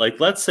doubt that. Like,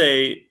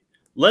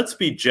 let's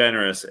be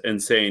generous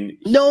and saying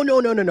no.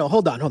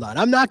 Hold on.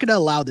 I'm not going to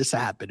allow this to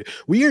happen.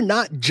 We are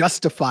not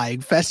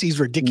justifying Fessy's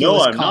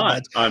ridiculous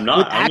comments. I'm not.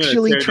 With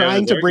actually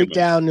trying to break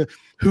down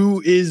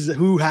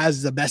who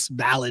has the best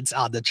balance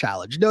on the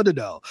challenge. No.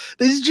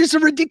 This is just a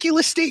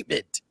ridiculous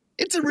statement.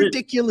 It's a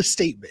ridiculous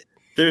statement.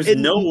 There's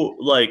no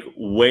like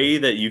way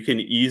that you can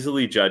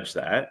easily judge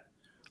that.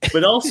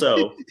 But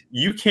also,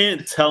 you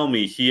can't tell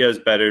me he has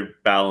better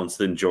balance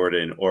than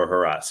Jordan or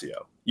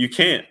Horacio. You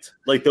can't.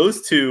 Like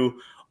those two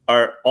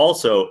are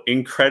also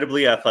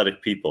incredibly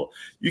athletic people.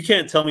 You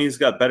can't tell me he's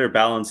got better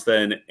balance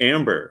than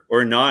Amber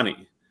or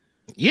Nany.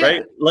 Yeah.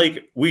 Right?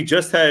 Like we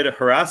just had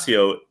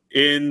Horacio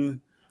in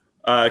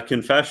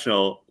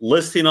confessional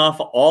listing off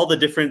all the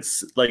different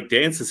like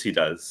dances he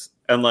does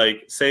and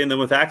like saying them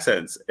with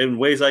accents in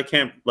ways I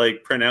can't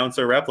like pronounce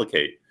or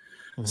replicate.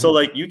 Mm-hmm. So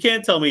like you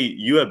can't tell me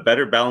you have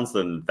better balance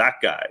than that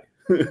guy.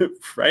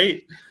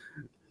 Right?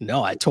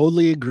 No, I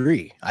totally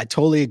agree. I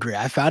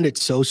found it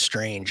so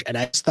strange. And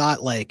I just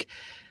thought like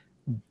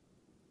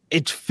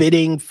it's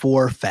fitting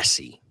for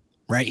Fessy,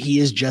 right? He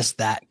is just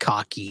that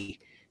cocky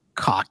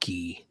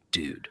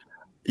dude.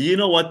 You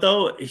know what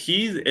though?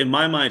 In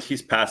my mind,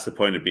 he's past the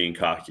point of being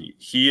cocky.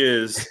 He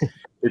is,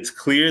 it's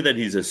clear that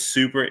he's a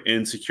super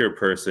insecure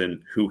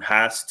person who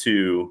has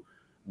to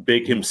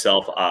big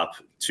himself up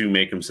to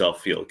make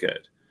himself feel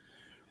good.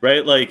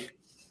 Right? Like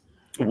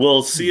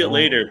we'll see it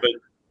later,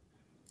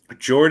 but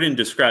Jordan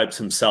describes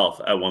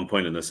himself at one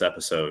point in this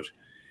episode,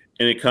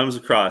 and it comes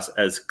across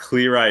as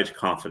clear-eyed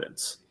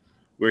confidence,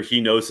 where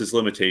he knows his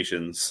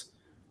limitations,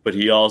 but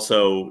he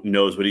also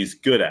knows what he's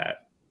good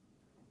at.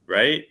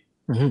 Right?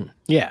 Mm-hmm.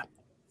 Yeah.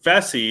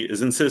 Fessy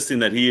is insisting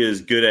that he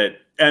is good at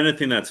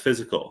anything that's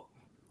physical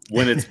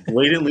when it's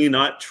blatantly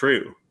not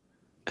true.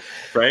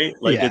 Right?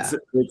 Like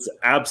it's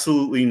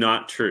absolutely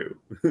not true.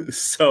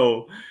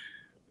 So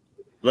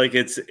like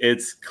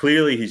it's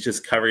clearly he's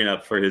just covering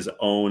up for his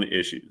own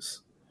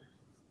issues.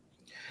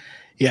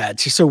 Yeah,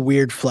 it's just a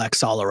weird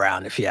flex all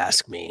around, if you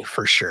ask me,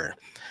 for sure.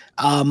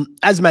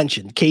 As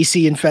mentioned,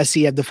 Casey and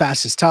Fessy had the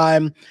fastest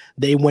time.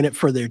 They win it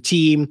for their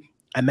team.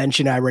 I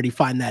mentioned I already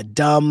find that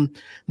dumb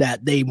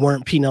that they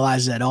weren't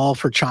penalized at all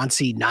for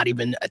Chauncey not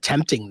even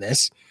attempting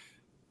this.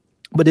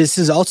 But this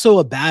is also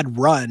a bad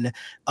run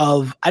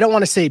of, I don't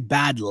want to say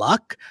bad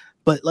luck,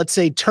 but let's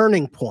say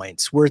turning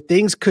points where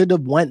things could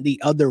have went the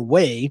other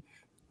way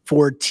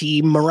for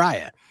Team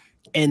Mariah.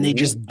 And they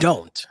just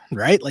don't,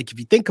 right? Like if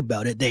you think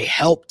about it, they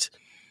helped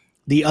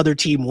the other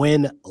team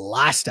win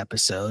last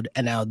episode.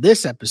 And now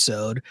this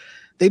episode,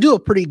 they do a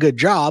pretty good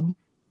job.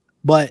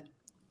 But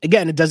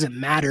again, it doesn't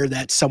matter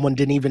that someone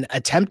didn't even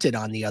attempt it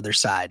on the other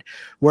side.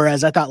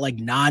 Whereas I thought like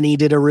Nany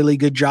did a really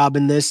good job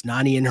in this.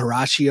 Nany and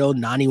Horacio.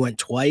 Nany went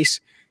twice.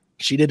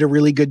 She did a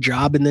really good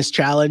job in this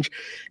challenge.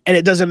 And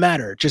it doesn't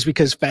matter just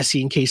because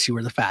Fessy and Casey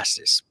were the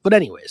fastest. But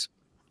anyways,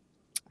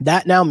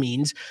 that now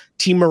means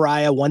Team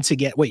Mariah once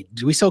again. Wait,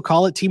 do we still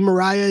call it Team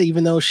Mariah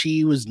even though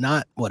she was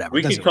not? Whatever.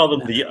 We can call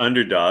them the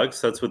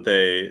underdogs. That's what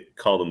they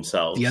call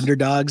themselves. The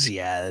underdogs.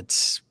 Yeah,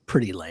 it's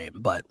pretty lame,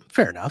 but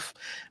fair enough.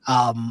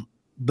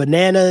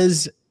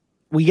 Bananas,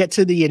 we get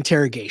to the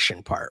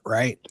interrogation part,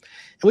 right?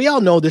 And we all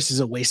know this is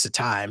a waste of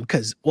time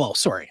because, well,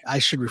 sorry, I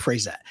should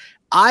rephrase that.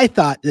 I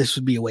thought this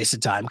would be a waste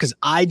of time because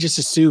I just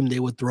assumed they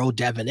would throw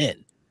Devin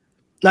in.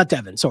 Not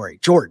Devin, sorry,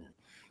 Jordan.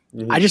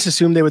 I just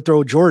assumed they would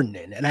throw Jordan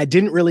in, and I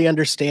didn't really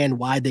understand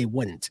why they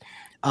wouldn't.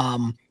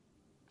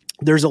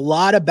 There's a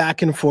lot of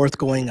back and forth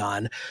going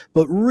on,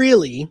 but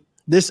really,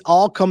 this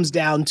all comes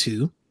down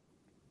to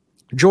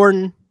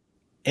Jordan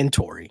and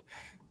Tori.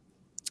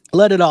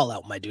 Let it all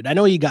out, my dude. I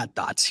know you got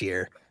thoughts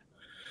here.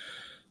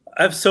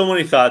 I have so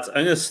many thoughts.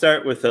 I'm going to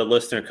start with a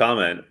listener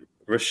comment.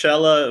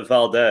 Rochella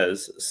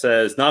Valdez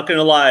says, not going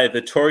to lie,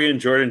 the Tori and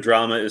Jordan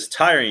drama is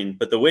tiring,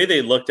 but the way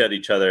they looked at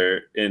each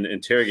other in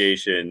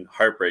interrogation,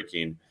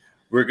 heartbreaking.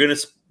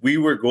 We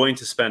were going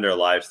to spend our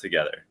lives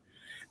together.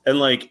 And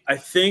like, I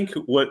think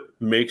what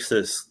makes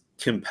this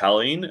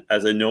compelling,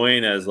 as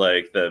annoying as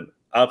like the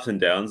ups and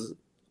downs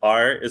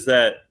are, is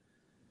that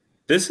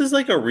this is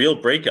like a real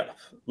breakup.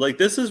 Like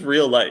this is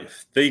real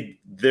life.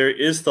 There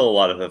is still a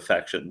lot of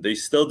affection. They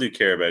still do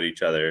care about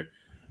each other,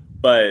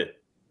 but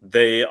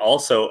they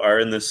also are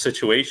in this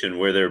situation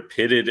where they're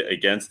pitted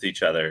against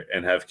each other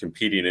and have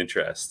competing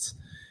interests.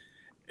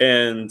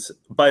 And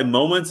by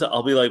moments,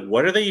 I'll be like,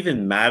 what are they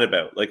even mad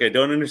about? Like, I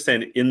don't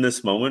understand in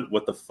this moment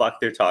what the fuck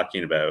they're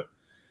talking about.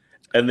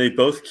 And they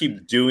both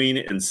keep doing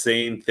and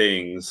saying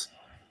things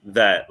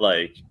that,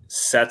 like,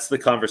 sets the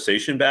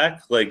conversation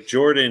back. Like,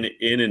 Jordan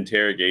in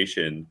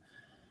interrogation,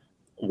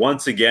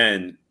 once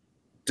again,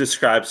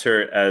 describes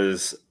her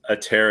as a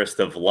terrorist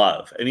of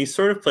love. And he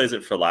sort of plays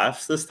it for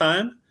laughs this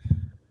time.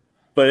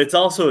 But it's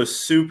also a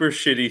super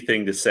shitty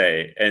thing to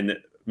say. And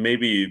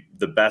maybe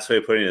the best way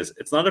of putting it is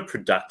it's not a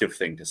productive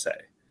thing to say,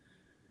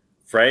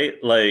 right?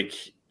 Like,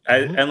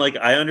 I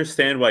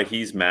understand why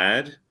he's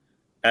mad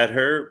at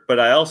her, but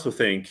I also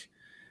think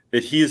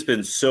that he has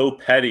been so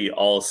petty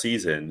all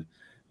season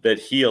that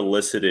he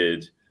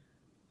elicited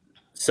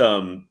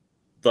some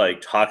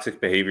like toxic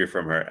behavior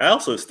from her. I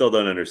also still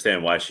don't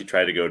understand why she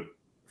tried to go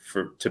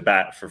to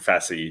bat for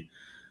Fessy.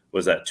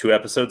 Was that 2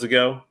 episodes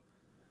ago?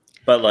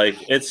 But,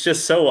 like, it's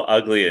just so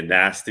ugly and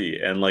nasty.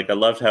 And, like, I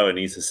loved how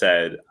Aneesa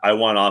said, I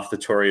want off the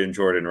Tori and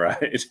Jordan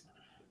ride.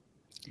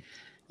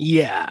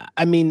 Yeah.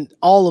 I mean,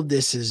 all of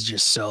this is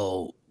just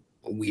so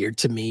weird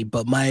to me.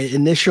 But my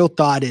initial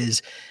thought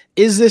is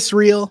this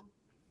real?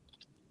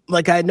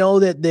 Like, I know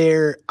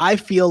that I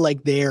feel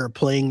like they're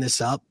playing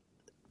this up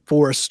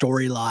for a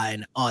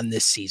storyline on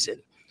this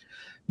season.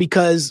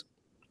 Because,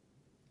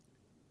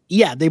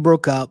 yeah, they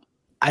broke up.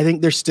 I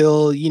think they're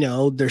still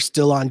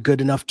on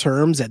good enough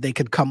terms that they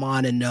could come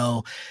on and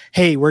know,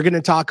 hey, we're going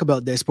to talk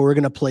about this, but we're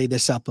going to play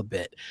this up a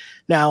bit.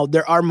 Now,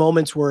 there are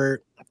moments where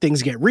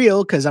things get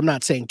real because I'm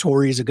not saying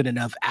Tori is a good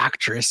enough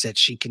actress that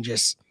she can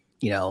just,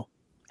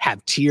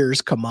 have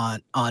tears come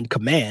on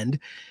command.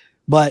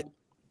 But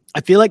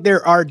I feel like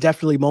there are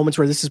definitely moments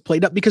where this is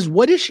played up because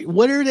what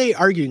are they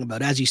arguing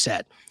about? As you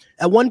said,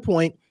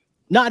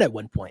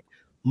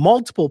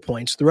 multiple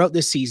points throughout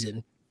this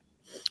season,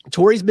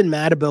 Tori's been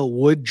mad about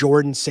would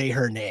Jordan say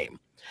her name.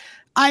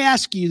 I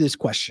ask you this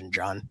question,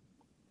 John.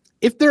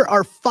 If there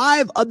are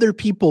 5 other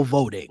people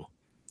voting,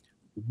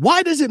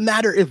 why does it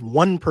matter if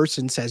one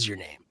person says your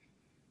name?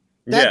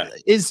 That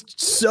is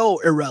so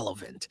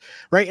irrelevant,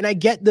 right? And I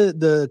get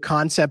the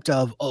concept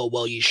of, oh,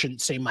 well, you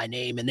shouldn't say my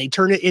name. And they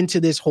turn it into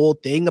this whole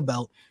thing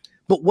about,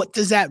 but what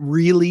does that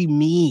really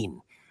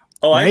mean?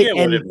 Oh, right? I get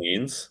what it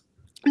means.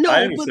 No,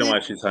 I understand why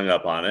she's hung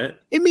up on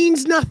it. It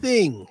means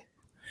nothing.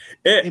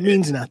 It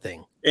means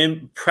nothing.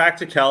 In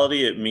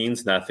practicality, it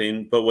means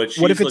nothing. But what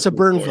if it's a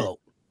burn vote?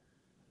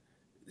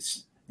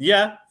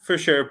 Yeah, for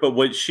sure. But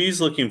what she's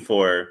looking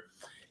for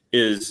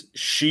is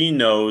she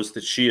knows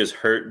that she has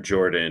hurt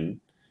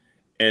Jordan.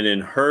 And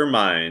in her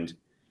mind,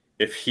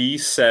 if he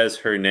says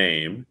her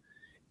name,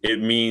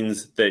 it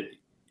means that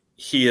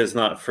he has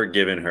not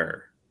forgiven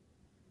her.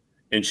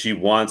 And she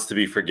wants to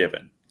be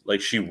forgiven.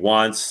 Like she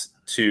wants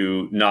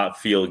to not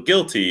feel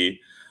guilty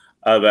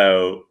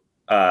about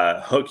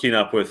hooking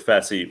up with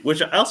Fessy,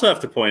 which I also have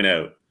to point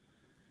out,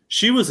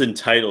 she was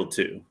entitled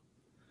to.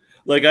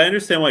 Like, I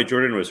understand why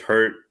Jordan was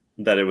hurt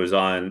that it was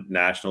on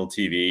national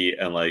TV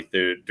and like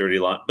their dirty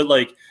line, but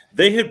like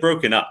they had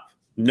broken up.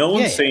 No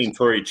one's saying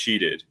Tori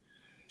cheated.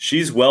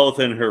 She's well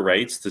within her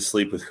rights to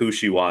sleep with who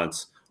she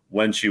wants,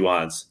 when she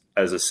wants,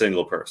 as a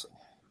single person.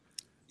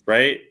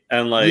 Right?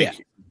 And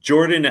like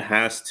Jordan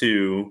has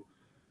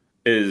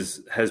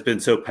been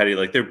so petty.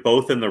 Like, they're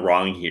both in the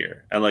wrong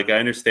here. And like, I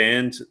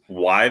understand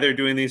why they're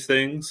doing these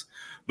things,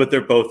 but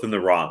they're both in the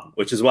wrong,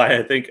 which is why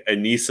I think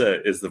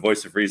Aneesa is the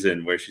voice of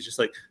reason, where she's just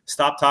like,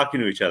 stop talking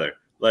to each other.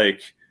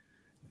 Like,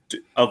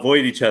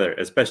 avoid each other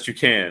as best you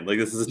can. Like,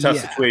 this is a tough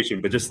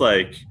situation, but just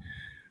like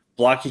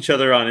block each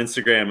other on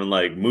Instagram and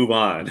like move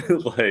on.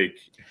 Like,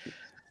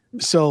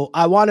 so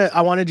I want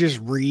to just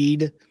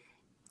read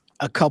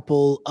a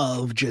couple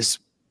of just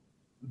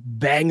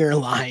banger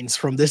lines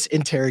from this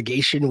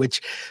interrogation,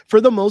 which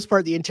for the most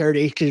part, the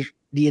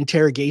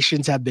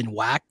interrogations have been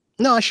whack.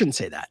 No, I shouldn't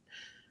say that.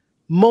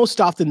 Most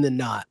often than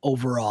not,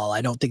 overall,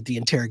 I don't think the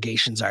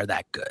interrogations are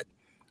that good.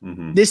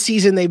 Mm-hmm. This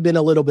season, they've been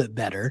a little bit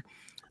better.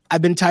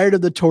 I've been tired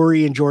of the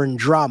Tori and Jordan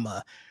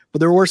drama, but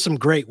there were some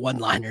great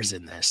one-liners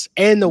in this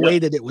and the way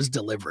that it was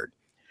delivered.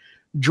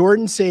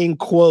 Jordan saying,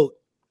 quote,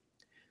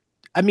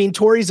 I mean,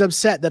 Tori's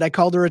upset that I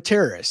called her a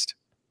terrorist.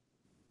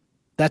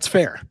 That's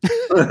fair.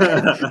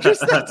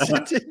 Just that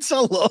sentence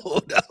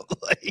alone.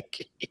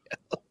 Like,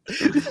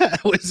 that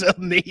was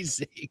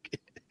amazing.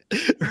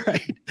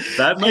 Right.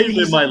 That might have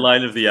been my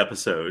line of the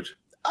episode.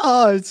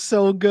 Oh, it's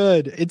so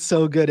good. It's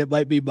so good. It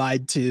might be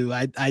mine too.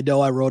 I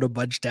know I wrote a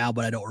bunch down,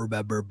 but I don't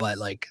remember. But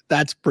like,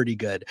 that's pretty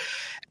good.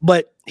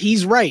 But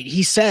he's right.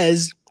 He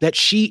says that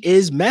she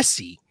is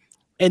messy.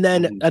 And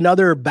then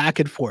another back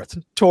and forth.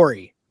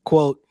 Tori,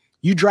 quote,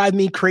 you drive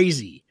me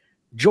crazy.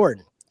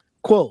 Jordan,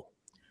 quote,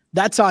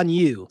 that's on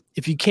you.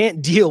 If you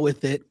can't deal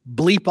with it,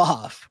 bleep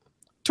off.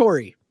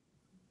 Tori,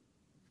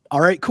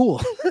 all right,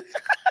 cool.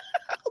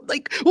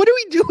 Like, what are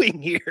we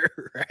doing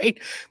here, right?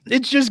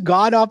 It's just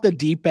gone off the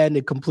deep end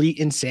and complete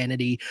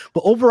insanity.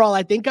 But overall,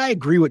 I think I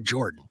agree with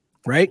Jordan,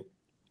 right?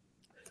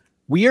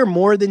 We are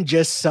more than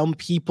just some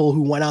people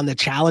who went on the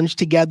challenge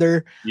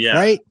together,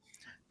 right?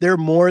 They're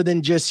more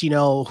than just,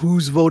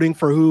 who's voting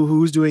for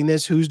who's doing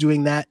this, who's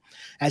doing that.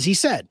 As he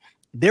said,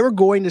 they were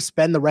going to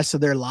spend the rest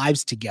of their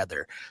lives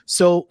together.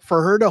 So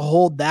for her to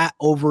hold that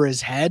over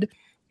his head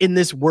in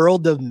this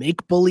world of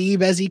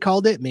make-believe, as he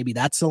called it, maybe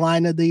that's the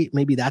line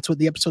maybe that's what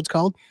the episode's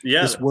called.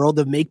 Yeah. This world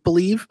of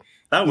make-believe.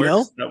 That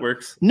works. That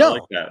works. No, I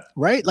like that.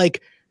 Right?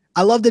 Like,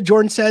 I love that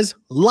Jordan says,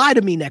 lie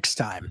to me next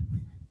time.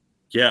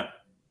 Yeah.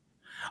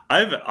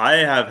 I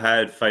have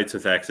had fights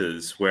with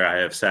exes where I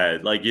have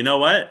said, like, you know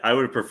what? I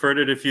would have preferred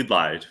it if you'd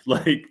lied.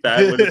 Like,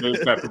 that would have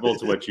been preferable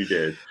to what you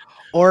did.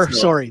 Or,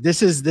 sorry,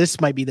 this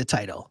might be the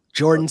title.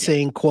 Jordan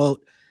saying,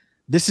 quote,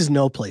 this is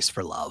no place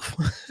for love.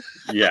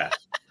 Yeah.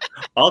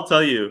 I'll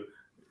tell you,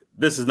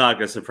 this is not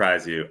going to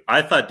surprise you.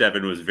 I thought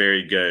Devin was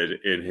very good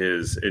in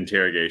his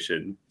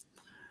interrogation.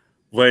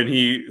 When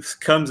he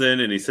comes in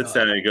and he sits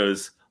down and he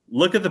goes,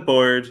 look at the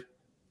board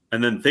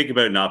and then think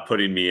about not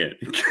putting me in.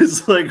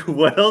 Because, like,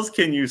 what else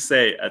can you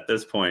say at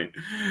this point?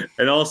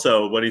 And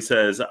also when he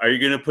says, are you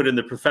going to put in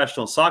the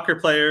professional soccer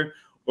player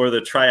or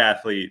the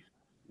triathlete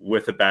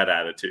with a bad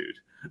attitude?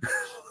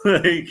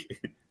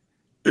 Like,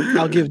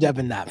 I'll give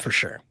Devin that for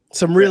sure.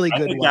 Some really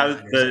good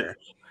ones.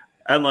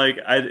 And like,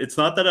 it's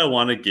not that I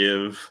want to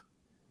give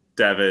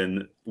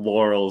Devin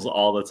laurels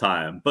all the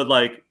time, but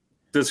like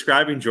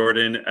describing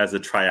Jordan as a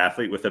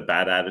triathlete with a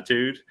bad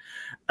attitude,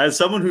 as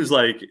someone who's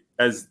like,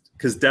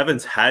 because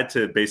Devin's had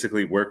to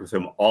basically work with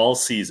him all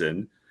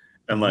season.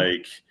 And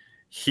like,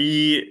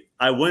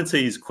 I wouldn't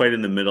say he's quite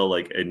in the middle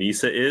like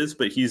Aneesa is,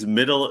 but he's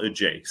middle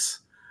adjace,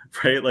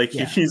 right? Like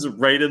he's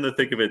right in the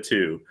thick of it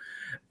too.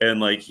 And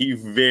like, he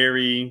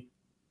very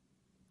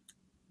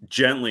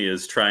gently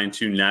is trying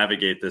to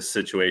navigate this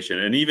situation.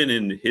 And even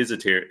in his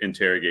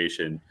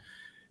interrogation,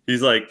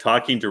 he's like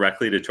talking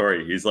directly to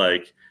Tori. He's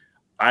like,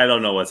 I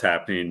don't know what's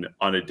happening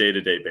on a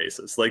day-to-day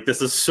basis. Like,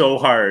 this is so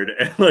hard.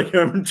 And like,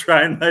 I'm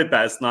trying my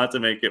best not to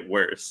make it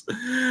worse.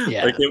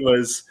 Yeah. Like, it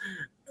was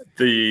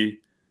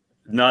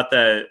not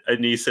that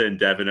Aneesa and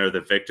Devin are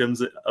the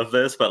victims of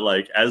this, but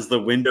like, as the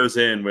window's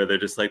in where they're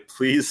just like,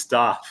 please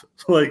stop.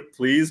 Like,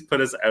 please put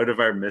us out of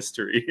our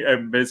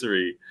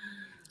misery.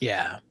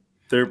 Yeah.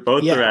 Their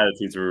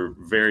attitudes were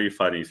very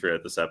funny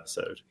throughout this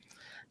episode.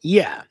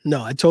 Yeah,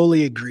 no, I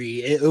totally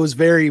agree. It was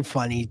very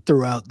funny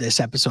throughout this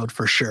episode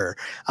for sure.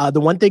 The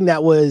one thing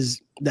that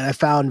I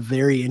found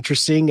very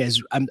interesting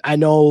is I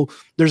know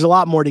there's a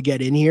lot more to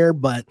get in here,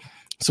 but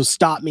so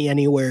stop me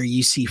anywhere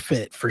you see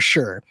fit for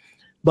sure.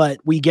 But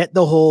we get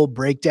the whole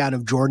breakdown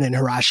of Jordan and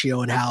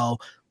Horacio and how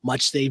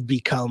much they've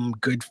become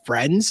good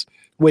friends,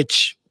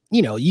 which,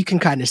 you can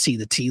kind of see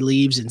the tea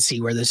leaves and see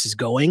where this is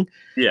going.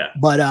 Yeah.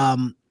 But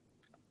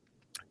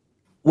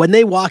when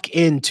they walk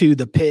into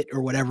the pit or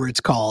whatever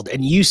it's called,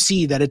 and you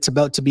see that it's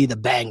about to be the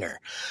banger,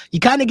 you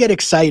kind of get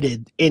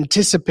excited,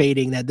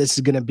 anticipating that this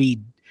is going to be,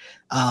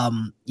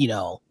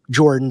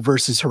 Jordan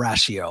versus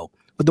Horacio.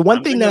 But the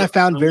one thing that I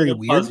found very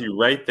weird. Pause weird. you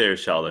right there,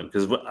 Sheldon,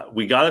 because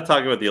we got to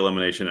talk about the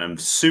elimination. I'm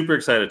super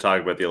excited to talk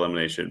about the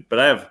elimination, but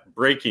I have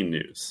breaking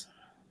news.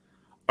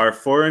 Our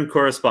foreign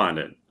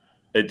correspondent,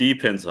 Adi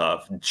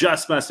Pinsoff,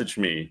 just messaged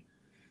me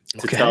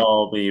to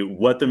tell me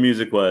what the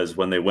music was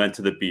when they went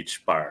to the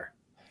beach bar.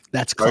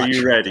 That's clutch. Are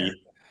you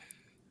ready?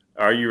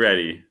 Are you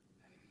ready?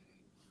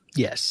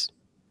 Yes.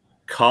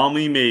 Call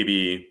Me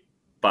Maybe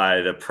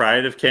by the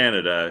Pride of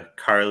Canada,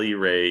 Carly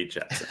Rae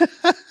Jepsen.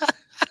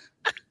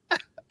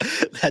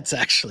 That's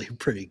actually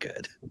pretty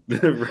good.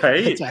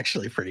 Right? It's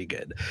actually pretty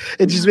good.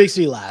 It just makes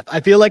me laugh. I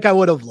feel like I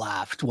would have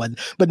laughed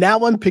but now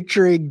I'm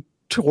picturing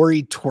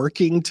Tori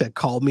twerking to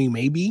Call Me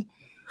Maybe,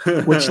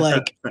 which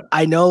like,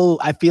 I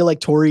feel like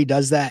Tori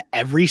does that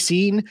every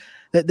scene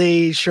that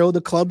they show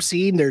the club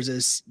scene.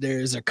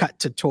 There's a cut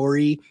to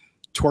Tori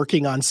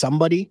twerking on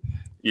somebody.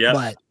 Yeah.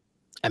 But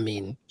I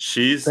mean,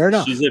 she's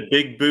a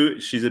big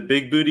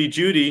booty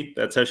Judy.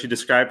 That's how she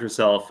described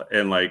herself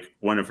in like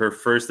one of her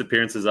first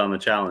appearances on the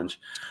challenge.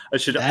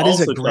 That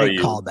is a great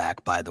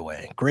callback, by the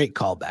way. Great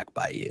callback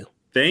by you.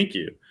 Thank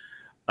you.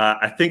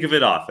 I think of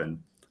it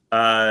often.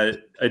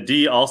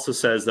 Adi also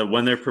says that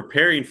when they're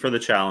preparing for the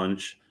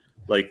challenge,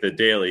 like the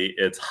daily,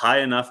 it's High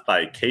Enough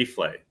by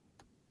K-Flay.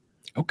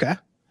 Okay.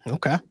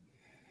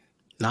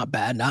 Not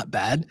bad.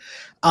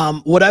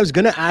 What I was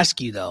going to ask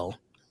you though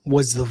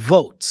was the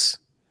votes.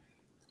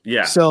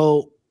 Yeah.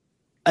 So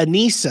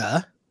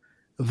Aneesa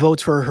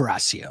votes for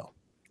Horacio.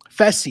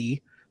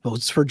 Fessy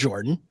votes for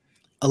Jordan.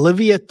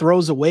 Olivia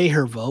throws away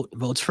her vote,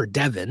 votes for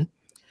Devin.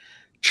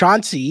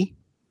 Chauncey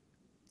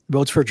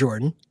votes for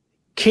Jordan.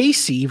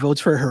 Casey votes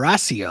for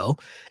Horacio.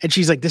 And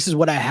she's like, this is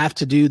what I have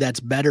to do that's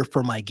better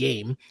for my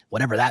game,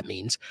 whatever that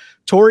means.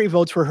 Tori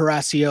votes for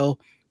Horacio.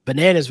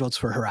 Bananas votes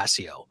for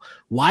Horacio.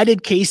 Why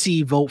did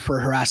Casey vote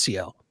for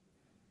Horacio?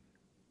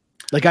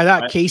 Like, I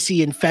thought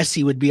Casey and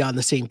Fessy would be on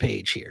the same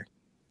page here.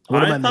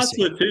 What am I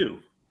missing? I thought so too.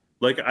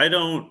 Like, I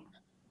don't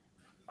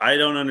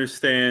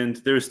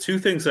understand. There's two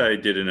things that I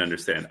didn't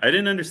understand. I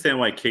didn't understand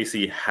why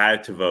Casey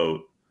had to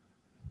vote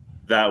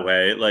that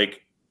way.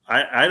 Like,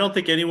 I don't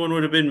think anyone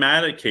would have been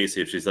mad at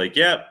Casey if she's like,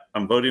 "Yep,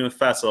 I'm voting with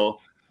Fessel,"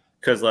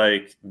 because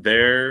like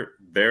they're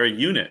a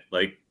unit.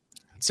 Like,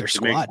 it's their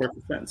squad. Makes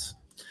perfect sense.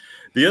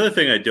 The other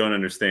thing I don't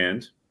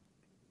understand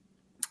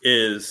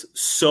is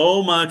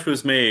so much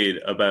was made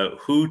about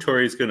who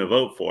Tori's going to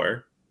vote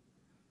for.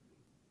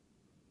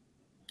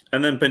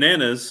 And then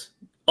Bananas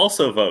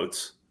also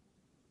votes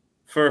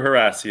for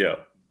Horacio.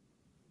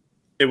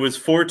 It was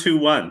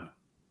 4-2-1.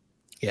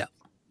 Yeah.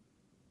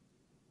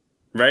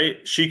 Right?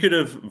 She could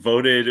have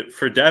voted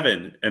for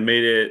Devin and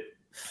made it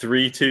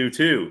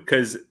 3-2-2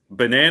 because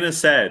Banana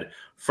said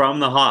from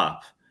the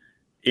hop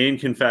in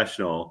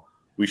confessional,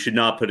 we should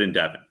not put in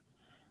Devin.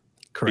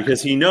 Correct.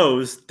 Because he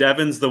knows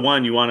Devin's the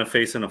one you want to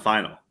face in a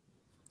final.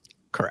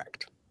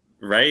 Correct.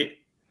 Right?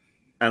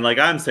 And like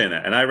I'm saying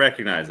that, and I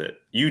recognize it.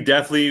 You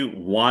definitely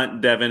want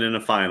Devin in a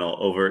final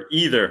over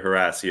either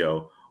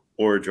Horacio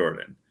or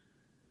Jordan.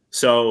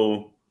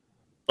 So,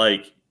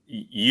 like,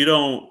 you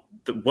don't.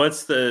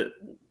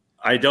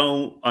 I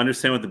don't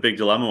understand what the big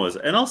dilemma was.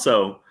 And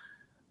also,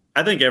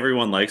 I think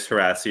everyone likes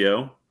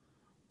Horacio,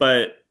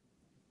 but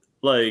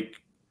like,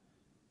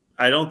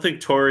 I don't think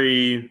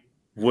Tori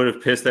would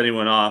have pissed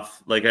anyone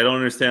off. Like, I don't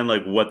understand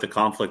like what the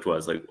conflict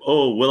was. Like,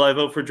 oh, will I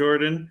vote for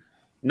Jordan?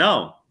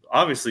 No.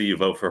 Obviously you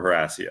vote for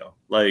Horacio.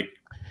 Like,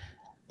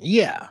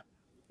 yeah.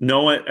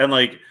 No one, and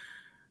like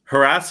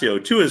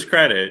Horacio, to his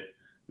credit,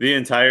 the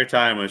entire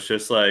time was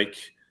just like,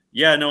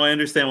 yeah, no, I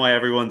understand why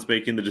everyone's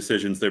making the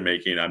decisions they're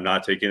making. I'm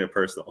not taking it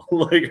personal.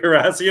 Like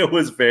Horacio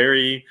was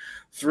very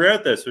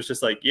throughout this was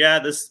just like, yeah,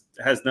 this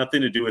has nothing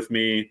to do with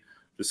me.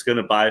 Just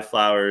gonna buy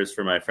flowers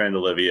for my friend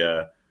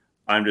Olivia.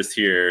 I'm just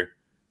here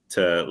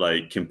to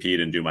like compete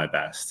and do my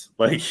best.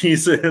 Like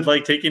he's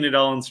like taking it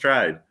all in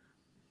stride.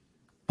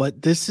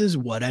 But this is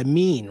what I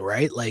mean,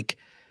 right? Like,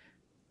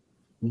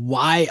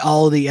 why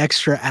all the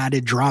extra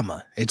added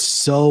drama? It's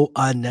so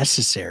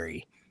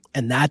unnecessary.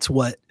 And that's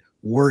what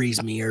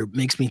worries me or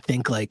makes me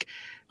think like,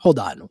 hold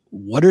on,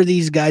 what are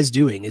these guys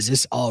doing? Is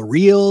this all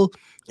real?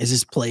 Is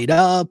this played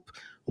up?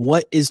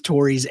 What is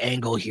Tori's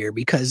angle here?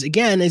 Because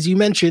again, as you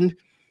mentioned,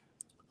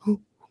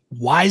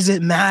 why does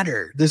it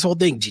matter? This whole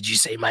thing, did you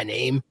say my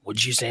name?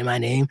 Would you say my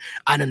name?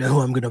 I don't know who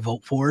I'm going to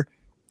vote for.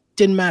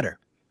 Didn't matter.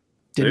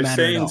 They're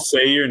saying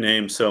say your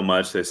name so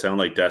much they sound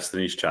like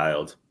Destiny's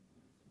Child.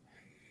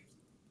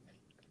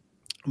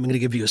 I'm going to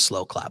give you a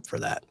slow clap for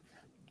that.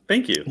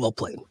 Thank you. Well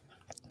played.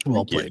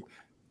 Well played.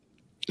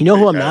 You know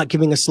who I'm not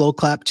giving a slow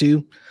clap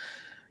to?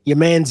 Your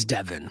man's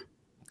Devin.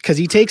 Because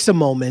he takes a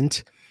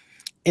moment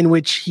in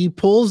which he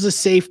pulls a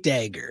safe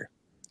dagger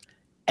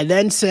and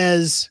then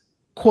says,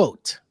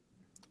 quote,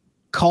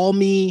 "Call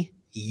me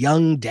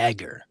young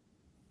dagger."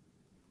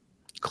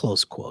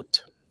 Close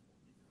quote.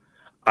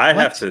 I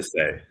have to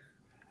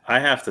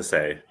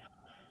say,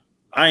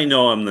 I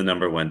know I'm the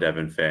number one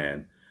Devin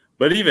fan,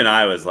 but even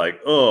I was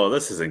like, oh,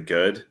 this isn't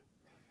good.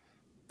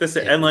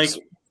 Can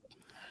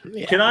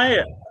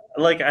I,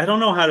 like, I don't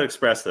know how to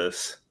express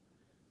this.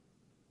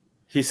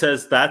 he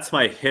says that's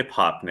my hip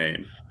hop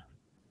name.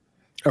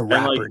 A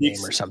rapper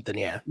name or something,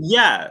 yeah.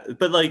 Yeah,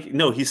 but like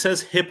no, he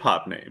says hip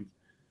hop name.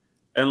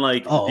 And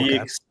like the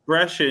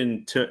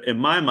expression in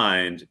my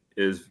mind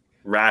is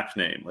rap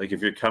name. Like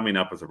if you're coming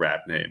up with a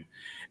rap name.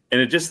 And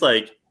it just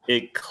like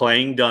it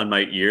clanged on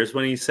my ears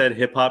when he said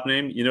hip hop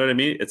name. You know what I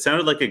mean? It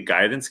sounded like a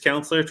guidance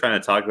counselor trying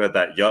to talk about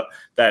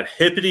that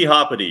hippity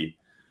hoppity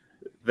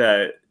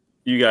that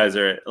you guys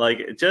are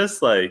like,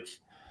 just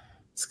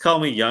call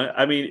me young.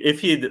 I mean, if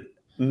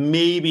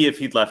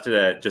he'd left it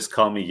at just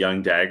call me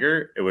Young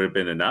Dagger, it would have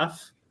been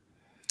enough.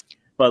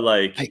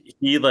 But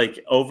he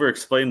over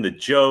explained the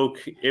joke.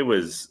 It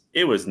was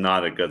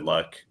not a good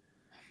look.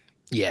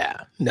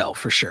 Yeah, no,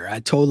 for sure. I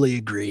totally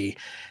agree.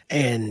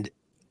 And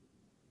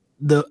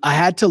I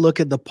had to look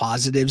at the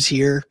positives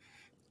here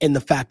in the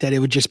fact that it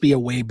would just be a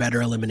way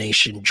better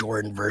elimination,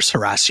 Jordan versus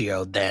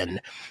Horacio, than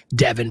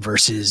Devin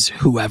versus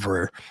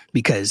whoever,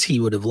 because he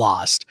would have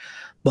lost.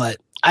 But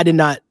I did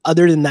not,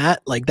 other than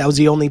that, that was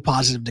the only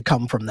positive to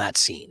come from that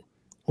scene,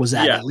 was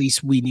that at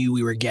least we knew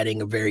we were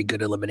getting a very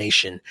good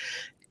elimination.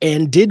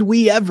 And did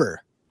we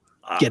ever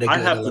get a good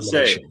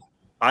elimination? To say,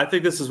 I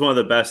think this is one of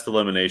the best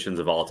eliminations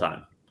of all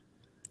time.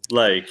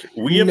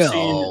 We have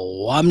seen.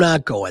 No, I'm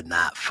not going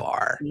that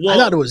far. Well, I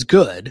thought it was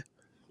good,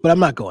 but I'm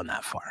not going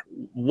that far.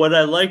 What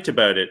I liked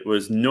about it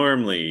was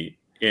normally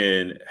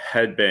in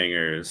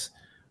headbangers,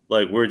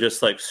 we're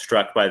just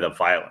struck by the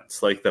violence,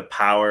 the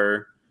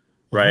power,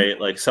 right?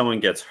 Mm-hmm. Someone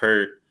gets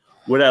hurt.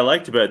 What I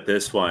liked about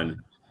this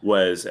one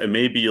was, and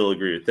maybe you'll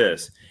agree with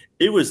this,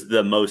 it was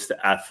the most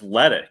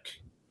athletic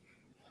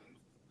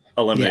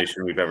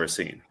elimination we've ever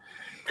seen.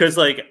 Because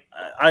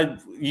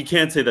you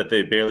can't say that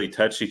they barely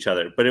touched each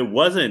other, but it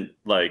wasn't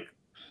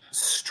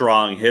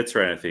strong hits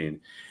or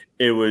anything.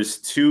 It was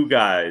two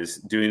guys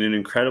doing an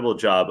incredible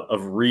job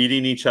of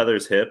reading each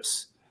other's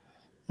hips,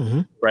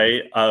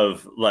 right?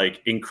 Of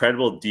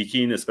incredible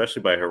deking,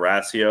 especially by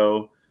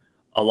Horacio,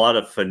 a lot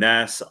of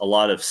finesse, a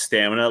lot of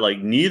stamina.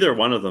 Neither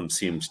one of them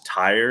seemed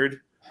tired,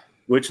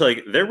 which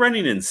they're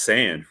running in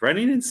sand.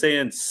 Running in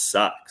sand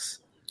sucks.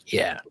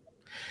 Yeah.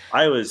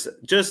 I was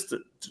just,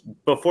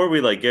 before we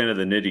get into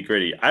the nitty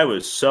gritty, I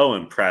was so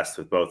impressed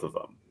with both of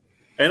them.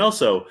 And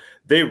also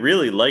they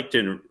really liked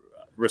and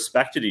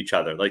respected each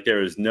other. There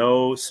was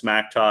no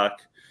smack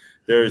talk.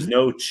 There was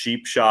no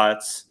cheap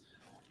shots,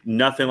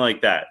 nothing like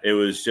that. It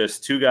was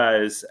just two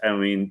guys. I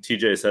mean,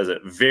 TJ says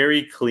it,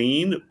 very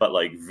clean, but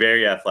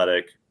very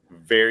athletic,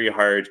 very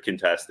hard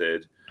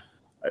contested.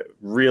 I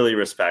really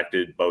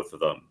respected both of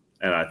them.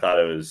 And I thought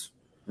it was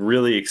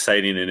really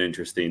exciting and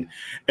interesting.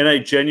 And I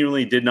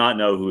genuinely did not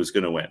know who was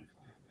going to win.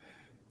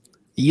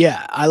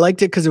 Yeah, I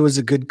liked it because it was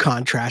a good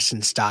contrast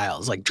in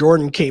styles.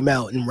 Jordan came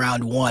out in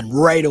round one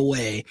right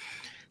away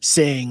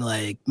saying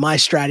my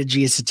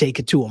strategy is to take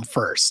it to him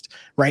first,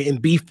 right?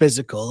 And be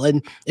physical.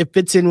 And it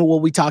fits in with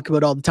what we talk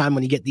about all the time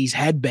when you get these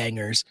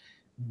headbangers.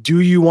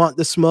 Do you want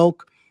the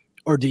smoke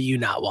or do you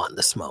not want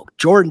the smoke?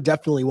 Jordan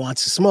definitely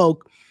wants the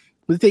smoke.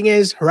 The thing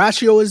is,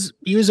 Horacio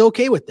was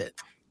okay with it.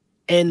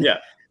 And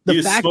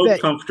the fact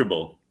that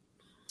comfortable.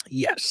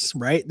 Yes,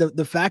 right.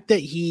 The fact that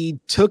he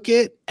took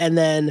it and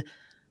then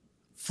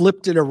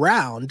flipped it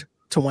around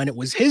to when it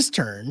was his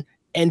turn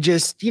and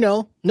just,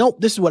 nope,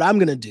 this is what I'm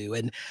going to do.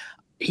 And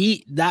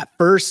he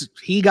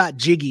got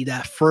jiggy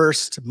that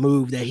first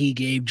move that he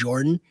gave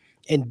Jordan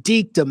and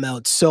deked him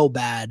out so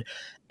bad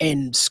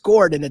and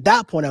scored. And at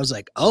that point I was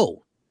like,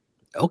 oh,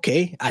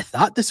 okay. I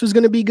thought this was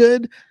going to be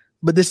good,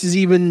 but this is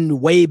even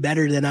way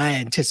better than I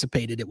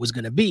anticipated it was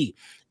going to be.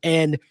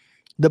 And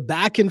the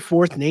back and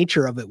forth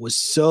nature of it was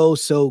so,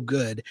 so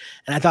good.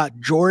 And I thought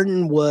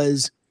Jordan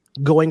was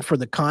going for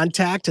the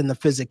contact and the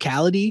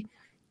physicality,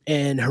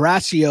 and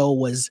Horacio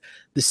was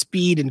the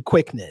speed and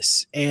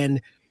quickness. And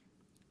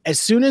as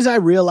soon as I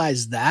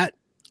realized that,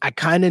 I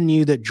kind of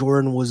knew that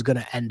Jordan was going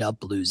to end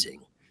up losing,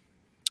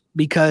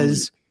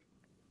 because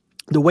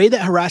the way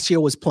that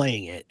Horacio was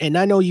playing it, and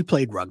I know you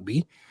played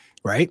rugby,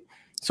 right?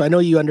 So I know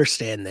you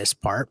understand this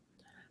part.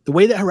 The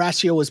way that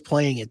Horacio was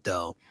playing it,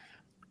 though,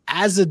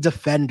 as a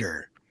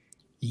defender,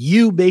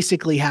 you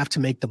basically have to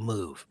make the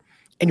move.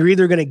 And you're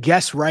either going to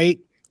guess right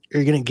or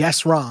you're going to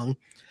guess wrong,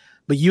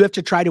 but you have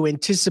to try to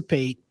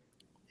anticipate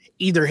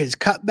either his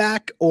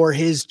cutback or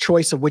his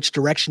choice of which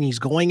direction he's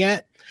going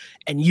at.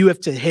 And you have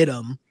to hit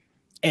him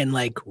and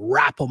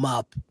wrap him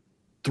up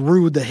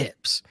through the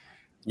hips.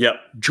 Yep.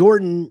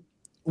 Jordan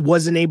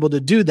wasn't able to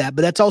do that,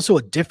 but that's also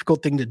a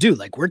difficult thing to do.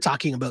 We're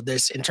talking about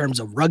this in terms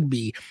of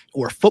rugby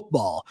or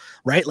football,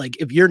 right?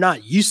 If you're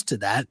not used to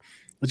that,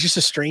 it's just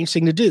a strange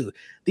thing to do.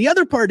 The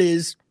other part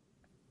is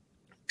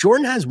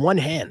Jordan has one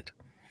hand.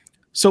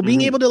 So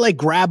being able to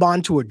grab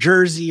onto a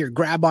jersey or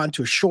grab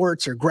onto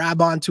shorts or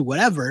grab onto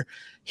whatever,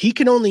 he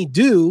can only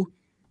do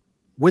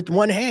with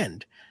one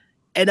hand.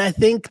 And I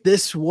think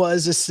this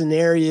was a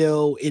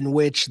scenario in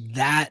which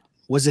that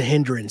was a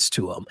hindrance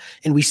to him.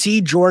 And we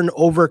see Jordan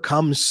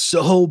overcome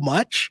so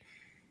much,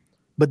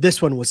 but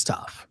this one was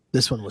tough.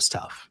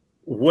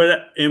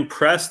 What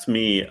impressed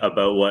me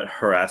about what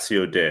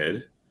Horacio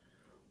did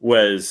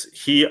was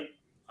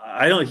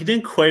he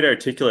didn't quite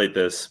articulate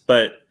this,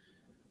 but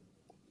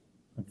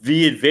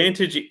the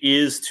advantage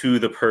is to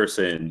the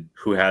person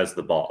who has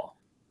the ball.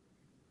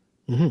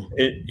 Mm-hmm.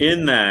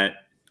 In that,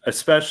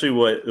 especially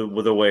with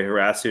the way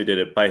Horacio did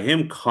it, by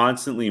him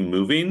constantly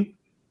moving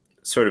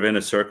sort of in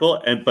a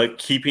circle but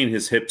keeping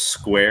his hips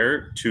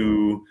square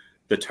to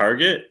the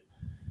target,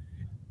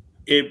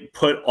 it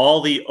put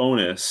all the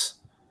onus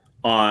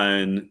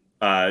on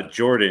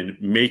Jordan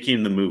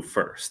making the move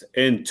first.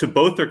 And to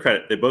both their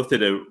credit, they both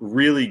did a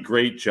really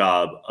great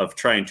job of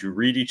trying to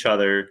read each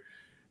other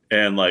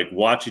and like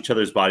watch each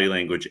other's body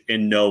language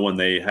and know when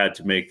they had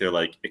to make their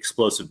like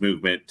explosive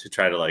movement to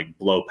try to like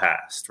blow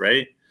past,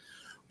 right?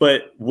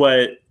 But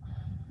what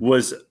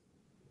was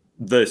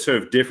the sort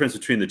of difference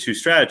between the two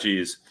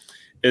strategies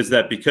is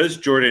that because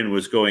Jordan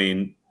was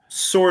going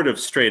sort of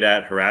straight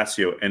at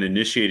Horacio and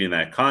initiating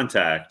that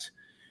contact,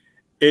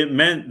 it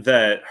meant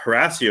that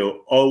Horacio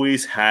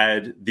always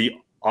had the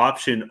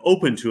option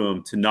open to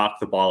him to knock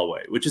the ball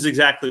away, which is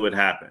exactly what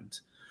happened.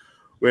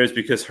 Whereas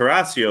because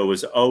Horacio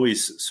was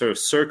always sort of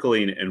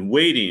circling and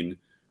waiting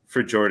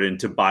for Jordan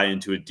to buy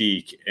into a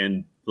deke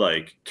and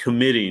like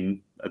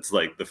committing, that's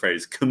like the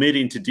phrase,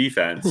 committing to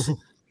defense.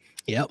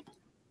 Yep.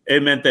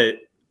 It meant that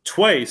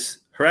twice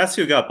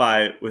Horacio got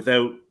by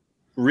without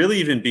really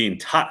even being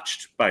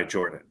touched by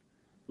Jordan,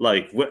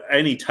 like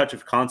any touch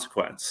of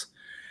consequence.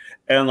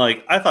 And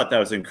like, I thought that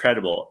was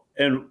incredible.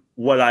 And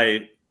what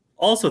I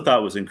also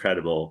thought was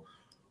incredible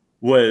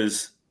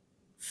was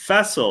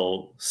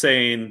Fessel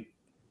saying,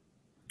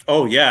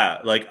 oh yeah,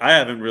 like I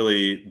haven't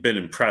really been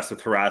impressed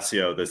with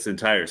Horacio this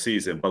entire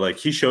season, but like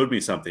he showed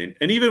me something.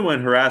 And even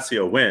when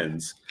Horacio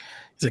wins,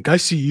 he's like, I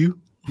see you.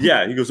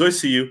 Yeah, he goes, I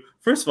see you.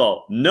 First of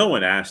all, no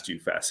one asked you,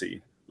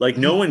 Fessy. Like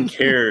no one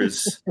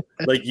cares.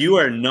 Like you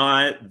are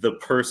not the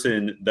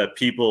person that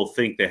people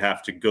think they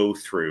have to go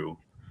through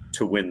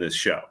to win this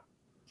show.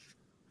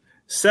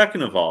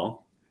 Second of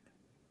all,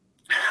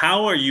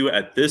 how are you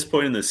at this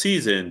point in the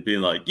season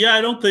being like, yeah, I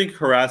don't think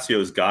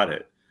Horacio's got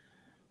it.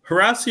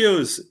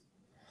 Horacio's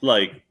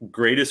like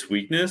greatest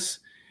weakness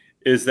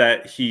is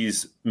that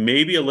he's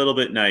maybe a little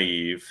bit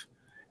naive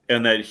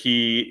and that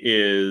he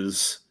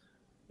is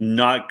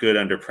not good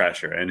under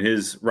pressure. And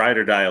his ride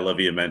or die,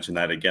 Olivia mentioned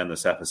that again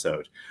this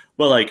episode.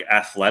 But like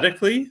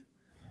athletically,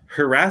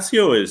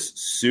 Horacio is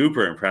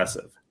super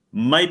impressive.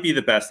 Might be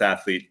the best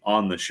athlete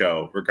on the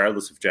show,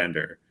 regardless of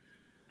gender.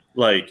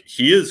 Like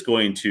he is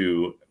going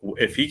to,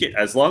 if he can,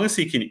 as long as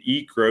he can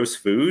eat gross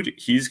food,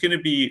 he's going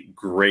to be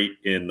great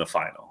in the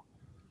final.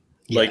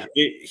 Yeah. Like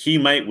he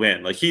might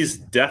win. Like he's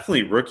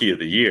definitely rookie of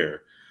the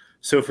year.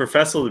 So for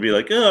Fessel to be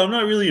like, oh, I'm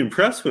not really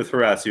impressed with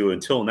Horacio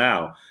until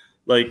now.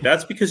 Like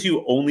that's because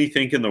you only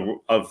think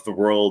of the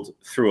world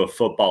through a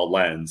football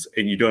lens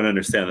and you don't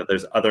understand that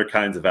there's other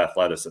kinds of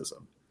athleticism.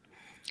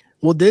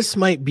 Well, this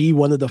might be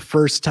one of the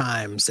first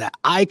times that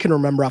I can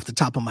remember off the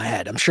top of my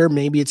head. I'm sure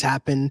maybe it's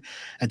happened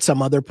at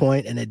some other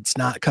point and it's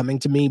not coming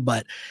to me,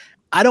 but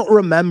I don't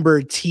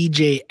remember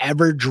TJ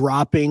ever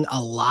dropping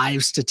a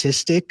live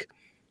statistic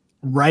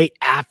right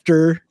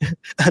after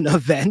an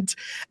event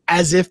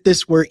as if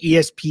this were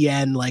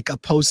ESPN, like a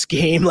post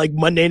game, like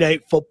Monday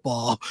Night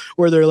Football,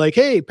 where they're like,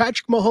 hey,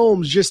 Patrick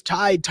Mahomes just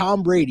tied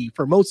Tom Brady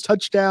for most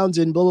touchdowns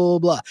and blah, blah,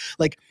 blah.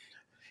 Like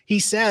he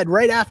said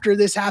right after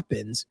this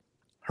happens,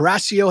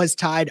 Horacio has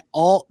tied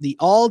the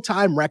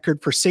all-time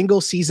record for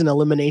single season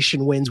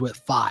elimination wins with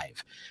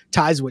 5.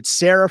 Ties with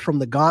Sarah from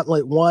the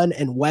Gauntlet 1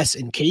 and Wes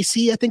and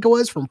Casey, I think it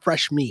was, from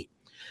Fresh Meat.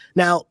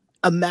 Now,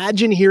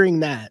 imagine hearing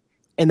that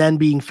and then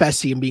being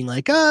Fessy and being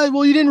like,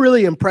 well, you didn't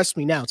really impress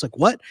me now. It's like,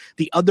 what?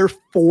 The other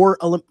 4,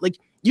 like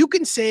you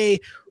can say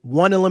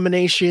 1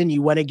 elimination,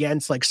 you went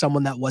against like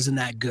someone that wasn't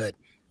that good.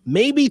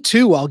 Maybe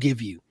 2 I'll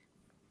give you.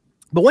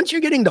 But once you're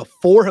getting to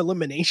 4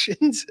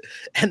 eliminations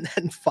and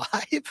then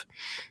 5,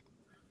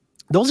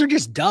 those are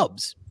just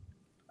dubs.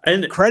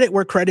 And credit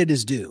where credit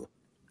is due.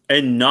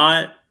 And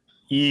not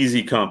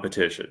easy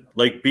competition.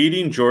 Like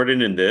beating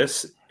Jordan in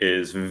this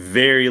is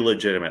very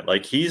legitimate.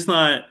 Like he's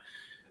not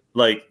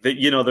like that,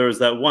 you know, there was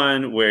that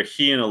one where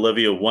he and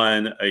Olivia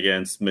won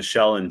against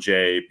Michelle and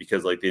Jay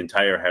because like the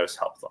entire house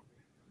helped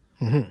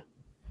them.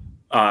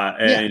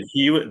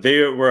 Mm-hmm. They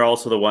were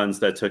also the ones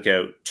that took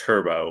out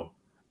Turbo.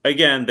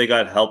 Again, they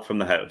got help from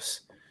the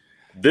house.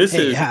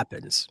 It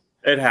happens.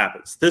 It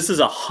happens. This is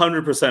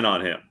 100%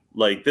 on him.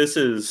 Like this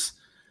is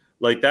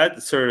like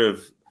that sort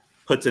of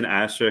puts an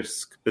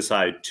asterisk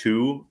beside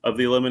 2 of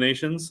the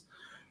eliminations,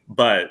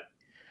 but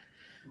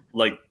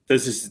like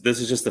this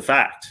is just the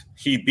fact.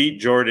 He beat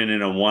Jordan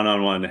in a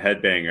one-on-one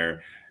headbanger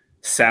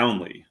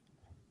soundly.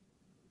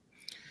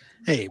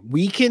 Hey,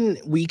 we can,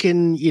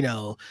 you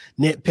know,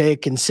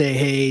 nitpick and say,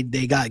 hey,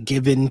 they got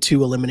given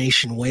 2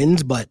 elimination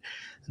wins, but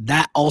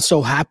that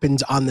also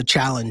happens on the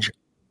challenge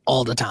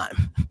all the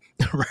time,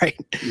 right?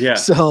 Yeah.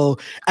 So,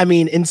 I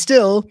mean, and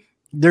still,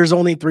 there's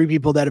only 3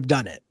 people that have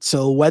done it.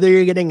 So whether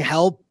you're getting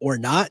help or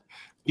not,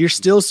 you're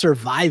still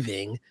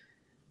surviving.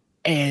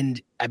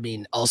 And I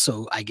mean,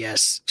 also, I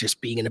guess just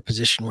being in a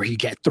position where you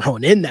get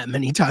thrown in that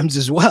many times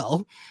as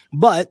well.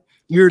 But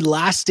you're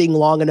lasting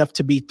long enough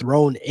to be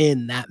thrown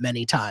in that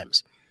many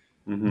times.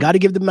 Got to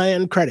give the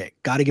man credit.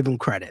 Got to give him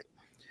credit.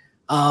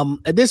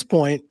 At this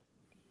point,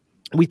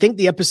 we think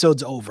the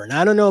episode's over. And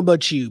I don't know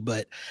about you,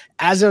 but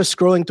as I was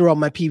scrolling through on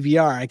my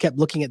PVR, I kept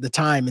looking at the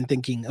time and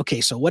thinking, okay,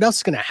 so what else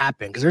is going to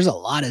happen? Because there's a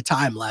lot of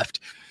time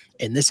left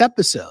in this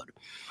episode.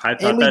 I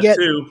thought that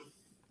too.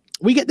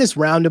 We get this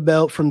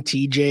roundabout from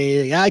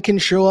TJ. I can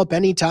show up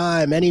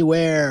anytime,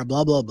 anywhere,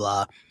 blah, blah,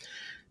 blah.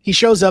 He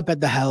shows up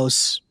at the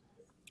house.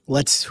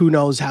 Who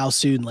knows how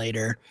soon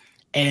later,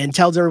 and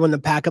tells everyone to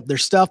pack up their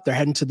stuff. They're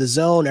heading to the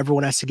zone.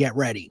 Everyone has to get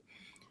ready.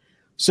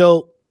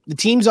 So the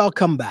teams all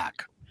come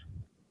back.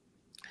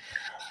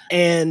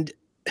 And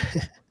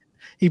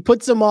he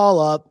puts them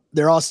all up.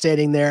 They're all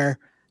standing there.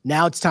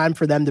 Now it's time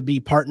for them to be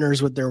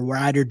partners with their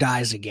ride or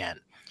dies again.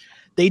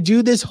 They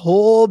do this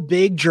whole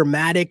big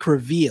dramatic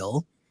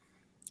reveal,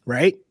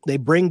 right? They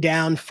bring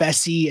down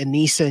Fessy,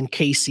 Aneesa, and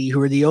Casey,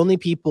 who are the only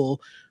people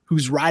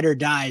whose ride or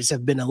dies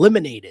have been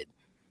eliminated,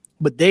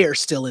 but they are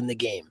still in the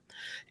game.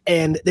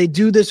 And they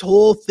do this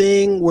whole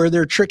thing where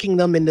they're tricking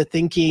them into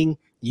thinking,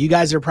 you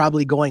guys are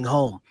probably going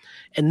home.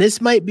 And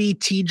this might be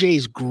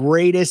TJ's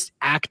greatest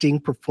acting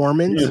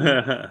performance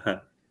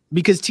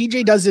because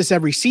TJ does this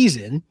every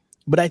season,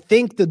 but I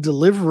think the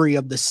delivery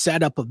of the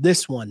setup of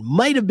this one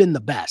might have been the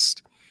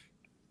best.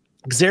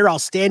 Because they're all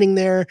standing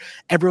there.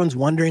 Everyone's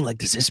wondering, like,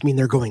 does this mean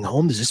they're going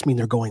home? Does this mean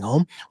they're going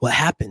home? What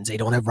happens? They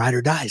don't have ride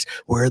or dies.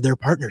 Where are their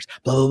partners?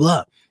 Blah, blah,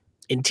 blah.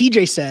 And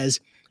TJ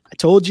says, I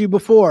told you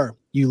before,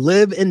 you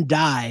live and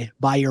die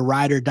by your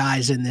ride or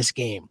dies in this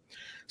game.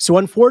 So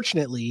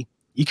unfortunately,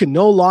 you can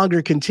no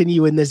longer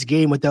continue in this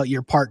game without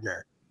your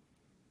partner.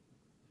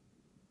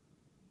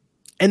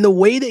 And the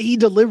way that he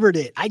delivered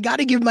it, I got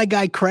to give my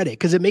guy credit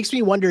because it makes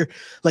me wonder,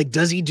 like,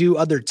 does he do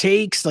other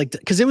takes? Like,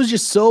 because it was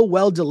just so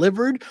well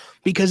delivered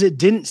because it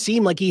didn't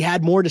seem like he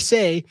had more to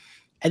say.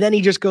 And then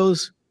he just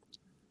goes,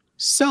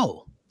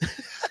 so.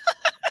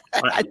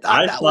 I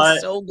thought that was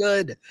so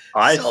good.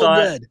 I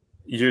thought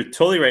you're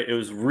totally right. It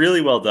was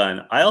really well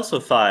done. I also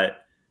thought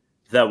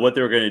that what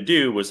they were going to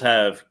do was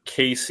have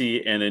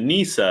Casey and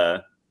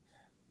Aneesa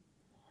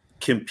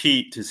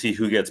compete to see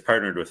who gets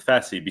partnered with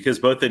Fessy, because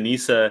both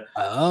Aneesa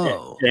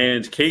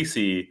and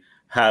Casey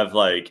have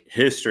like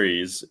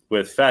histories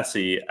with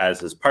Fessy as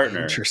his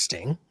partner.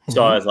 Interesting.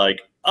 So I was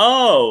like,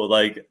 oh,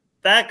 like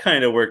that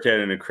kind of worked out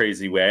in a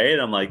crazy way.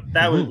 And I'm like,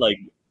 that would like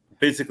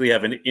basically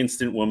have an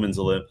instant women's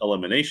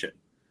elimination.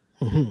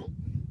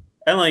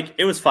 And like,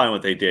 it was fine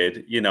what they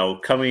did, you know,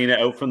 coming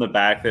out from the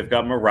back. They've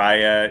got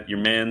Mariah, your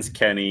man's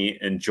Kenny,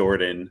 and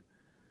Jordan.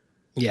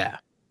 Yeah.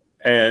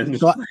 And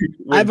so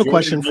I have a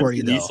question for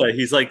you, though.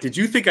 He's like, did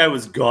you think I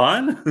was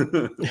gone?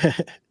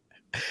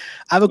 I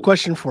have a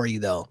question for you,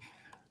 though.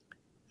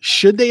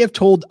 Should they have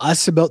told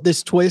us about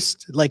this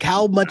twist? Like,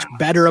 how much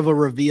better of a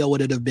reveal would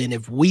it have been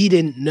if we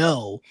didn't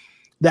know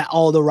that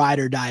all the ride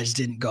or dies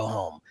didn't go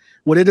home?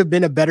 Would it have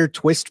been a better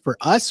twist for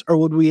us, or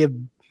would we have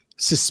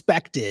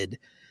suspected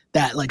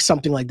that like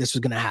something like this was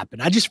going to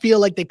happen? I just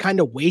feel like they kind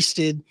of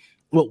wasted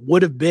what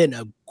would have been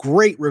a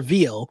great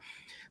reveal.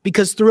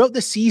 Because throughout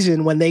the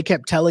season, when they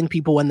kept telling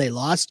people when they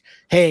lost,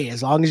 hey,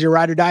 as long as your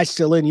ride or die is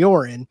still in,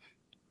 you're in,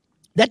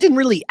 that didn't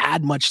really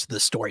add much to the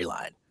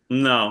storyline.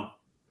 No.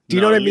 Do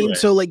you know what I mean? Right.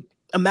 So, like,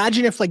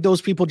 imagine if, like,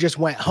 those people just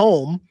went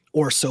home,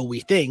 or so we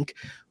think.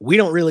 We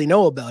don't really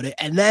know about it.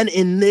 And then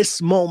in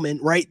this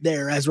moment right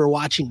there, as we're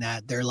watching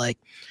that, they're like,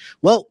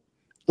 well,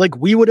 like,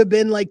 we would have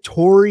been like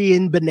Tori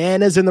and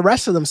Bananas and the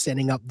rest of them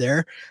standing up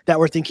there that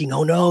were thinking,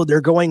 oh no,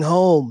 they're going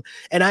home.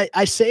 And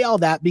I say all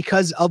that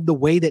because of the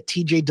way that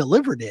TJ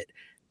delivered it.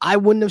 I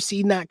wouldn't have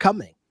seen that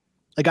coming.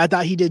 Like, I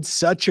thought he did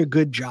such a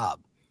good job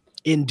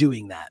in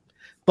doing that.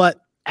 But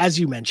as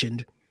you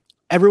mentioned,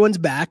 everyone's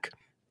back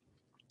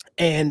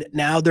and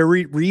now they're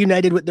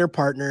reunited with their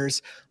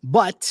partners.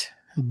 But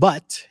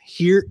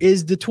here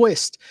is the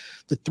twist.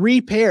 The three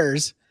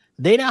pairs,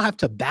 they now have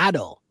to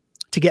battle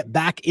to get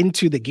back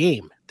into the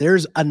game.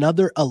 There's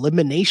another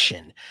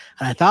elimination.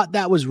 And I thought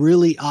that was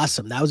really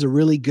awesome. That was a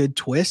really good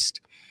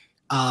twist.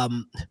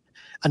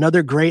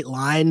 Another great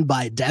line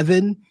by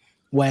Devin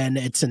when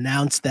it's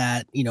announced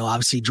that, you know,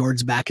 obviously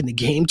Jordan's back in the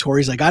game.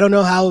 Tori's like, I don't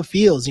know how it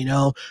feels. You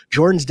know,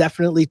 Jordan's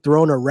definitely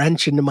thrown a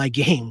wrench into my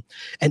game.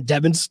 And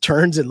Devin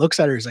turns and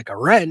looks at her. He's like, a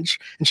wrench?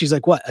 And she's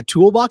like, what, a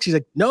toolbox? He's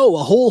like, no,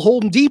 a whole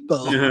Home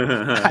Depot.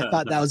 I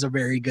thought that was a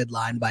very good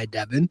line by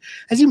Devin.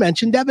 As you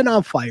mentioned, Devin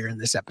on fire in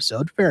this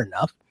episode. Fair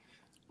enough.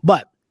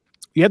 But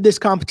you have this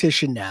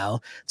competition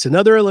now. It's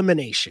another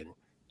elimination.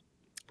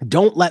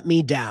 Don't let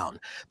me down.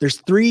 There's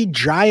 3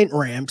 giant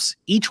ramps.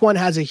 Each one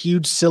has a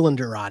huge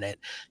cylinder on it.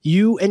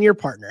 You and your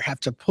partner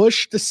have to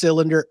push the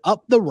cylinder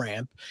up the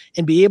ramp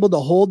and be able to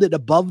hold it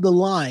above the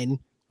line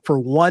for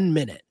 1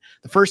 minute.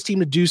 The first team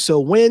to do so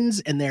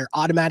wins, and they're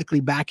automatically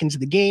back into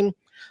the game.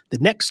 The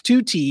next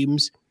 2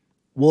 teams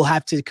will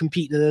have to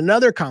compete in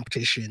another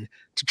competition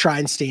to try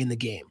and stay in the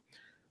game.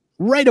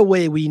 Right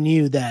away, we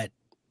knew that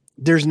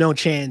there's no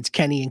chance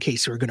Kenny and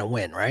Casey were going to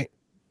win, right?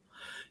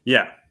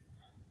 Yeah.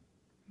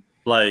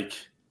 Like,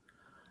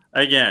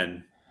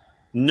 again,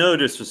 no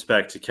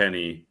disrespect to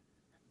Kenny,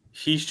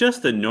 he's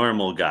just a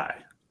normal guy,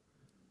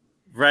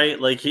 right?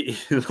 Like he,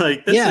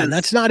 like this Yeah, is and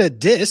that's not a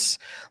diss.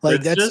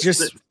 Like that's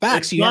just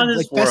facts. it's You have not his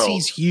like world.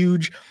 Fessie's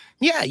huge.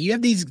 Yeah, you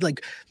have these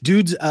like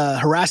dudes.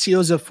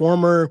 Horacio's a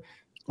former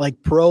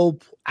like pro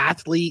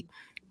athlete.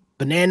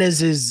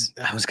 Bananas is,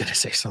 I was going to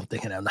say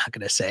something and I'm not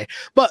going to say,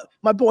 but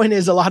my point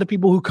is a lot of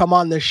people who come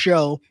on this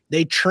show,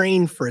 they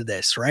train for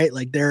this, right?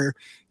 Like their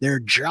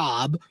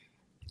job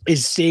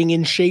is staying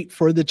in shape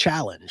for the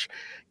challenge.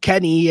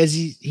 Kenny, as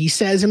he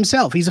says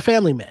himself, he's a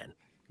family man.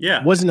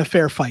 Yeah. Wasn't a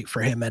fair fight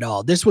for him at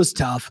all. This was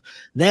tough.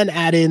 Then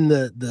add in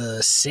the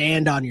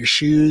sand on your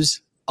shoes,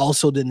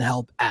 also didn't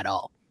help at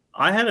all.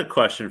 I had a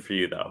question for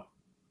you though.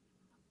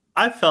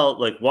 I felt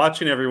like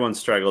watching everyone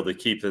struggle to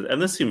keep this,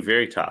 and this seemed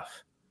very tough.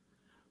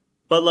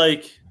 But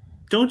like,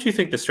 don't you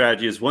think the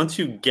strategy is once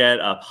you get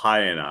up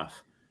high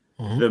enough,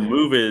 the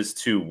move is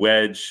to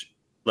wedge,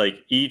 like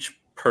each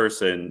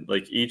person,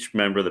 like each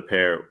member of the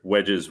pair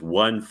wedges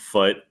 1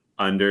 foot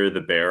under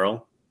the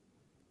barrel?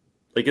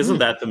 Like, isn't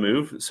that the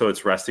move? So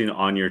it's resting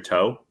on your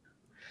toe.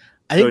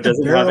 I think so it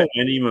doesn't have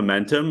any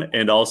momentum,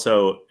 and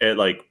also it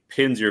like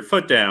pins your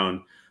foot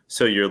down,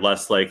 so you're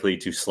less likely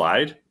to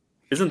slide.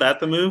 Isn't that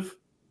the move?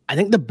 I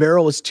think the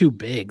barrel is too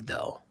big,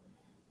 though.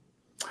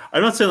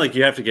 I'm not saying like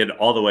you have to get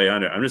all the way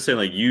under. I'm just saying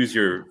like use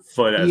your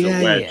foot as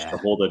a wedge to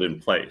hold it in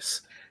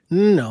place.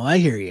 No, I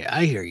hear you.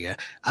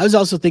 I was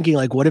also thinking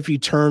like, what if you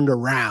turned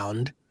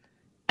around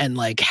and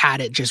like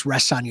had it just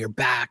rest on your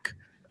back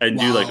and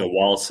do like a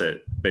wall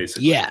sit,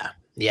 basically?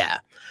 Yeah.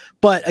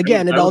 But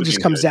again, it all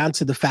just comes down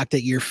to the fact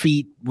that your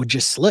feet would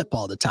just slip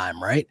all the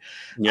time, right?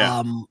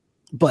 Yeah.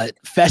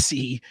 But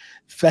Fessy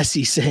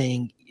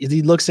saying,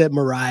 he looks at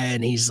Mariah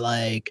and he's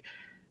like,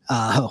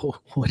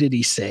 what did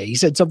he say? He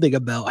said something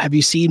about, have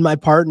you seen my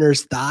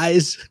partner's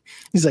thighs?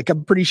 He's like,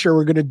 I'm pretty sure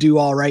we're going to do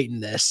all right in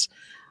this.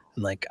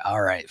 I'm like,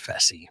 all right,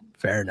 Fessy,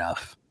 fair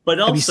enough. But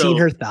also, have you seen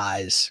her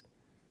thighs?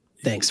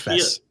 Thanks,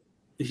 Fess.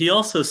 He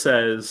also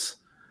says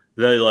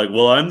that like,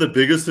 well, I'm the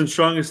biggest and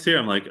strongest here.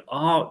 I'm like,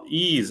 oh,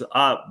 ease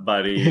up,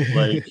 buddy.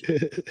 Like,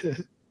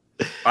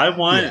 I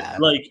want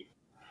like,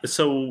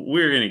 so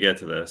we're going to get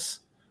to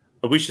this.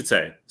 But we should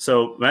say,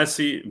 so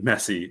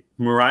Messi,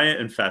 Mariah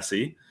and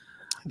Fessy.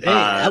 Hey,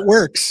 that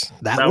works.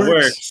 That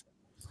works.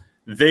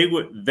 They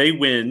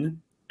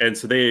win, and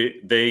so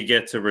they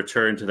get to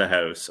return to the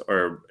house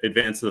or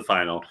advance to the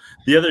final.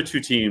 The other two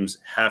teams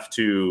have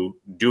to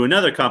do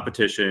another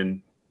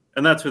competition,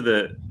 and that's where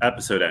the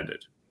episode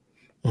ended.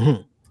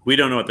 Mm-hmm. We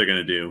don't know what they're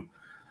going to do.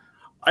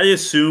 I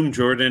assume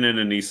Jordan and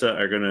Anissa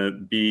are going to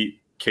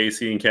beat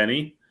Casey and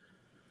Kenny.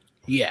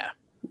 Yeah,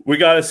 we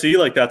got to see.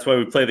 Like that's why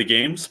we play the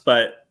games,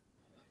 but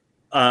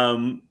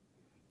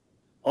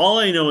all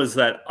I know is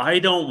that I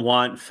don't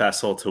want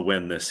Fessel to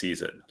win this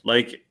season.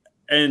 Like,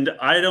 and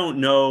I don't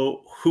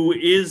know who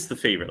is the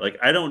favorite. Like,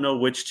 I don't know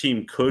which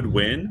team could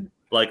win.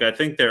 Like, I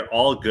think they're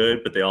all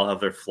good, but they all have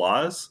their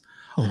flaws.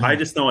 Mm-hmm. I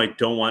just know I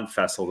don't want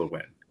Fessel to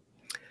win.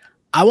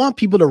 I want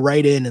people to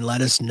write in and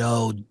let us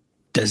know,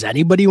 does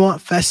anybody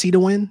want Fessy to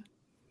win?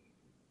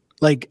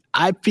 Like,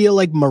 I feel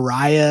like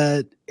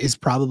Mariah is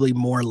probably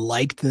more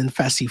liked than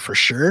Fessy for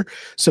sure.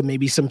 So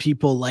maybe some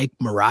people like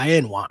Mariah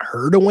and want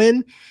her to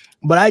win.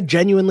 But I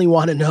genuinely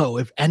want to know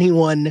if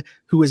anyone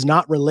who is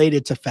not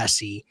related to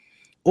Fessy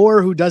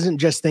or who doesn't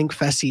just think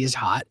Fessy is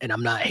hot, and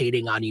I'm not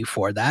hating on you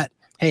for that.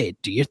 Hey,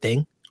 do your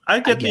thing. I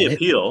get the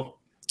appeal.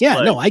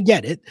 Yeah, no, I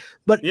get it.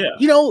 But,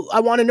 you know,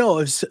 I want to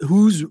know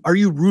are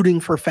you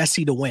rooting for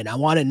Fessy to win? I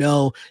want to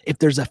know if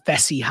there's a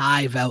Fessy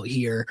hive out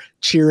here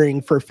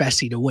cheering for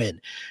Fessy to win.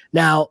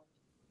 Now,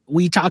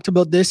 we talked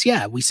about this.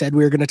 Yeah, we said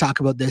we were going to talk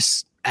about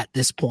this at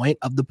this point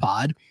of the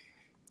pod.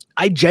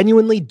 I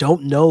genuinely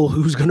don't know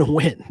who's going to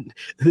win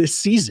this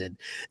season.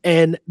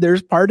 And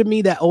there's part of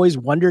me that always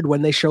wondered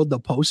when they showed the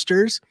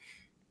posters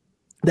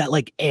that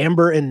like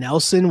Amber and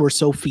Nelson were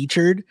so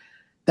featured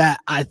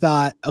that I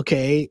thought,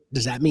 okay,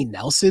 does that mean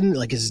Nelson?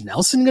 Like, is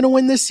Nelson going to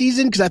win this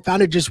season? Because I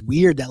found it just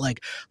weird that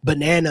like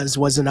Bananas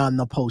wasn't on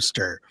the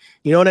poster.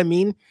 You know what I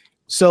mean?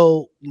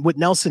 So with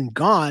Nelson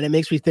gone, it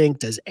makes me think,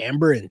 does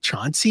Amber and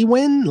Chauncey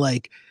win?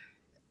 Like,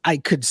 I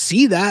could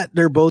see that.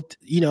 They're both,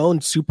 you know, in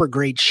super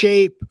great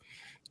shape.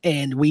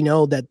 And we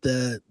know that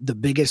the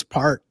biggest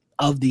part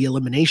of the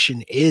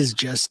elimination is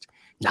just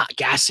not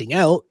gassing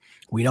out.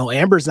 We know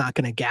Amber's not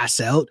going to gas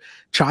out.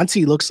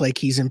 Chauncey looks like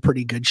he's in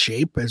pretty good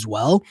shape as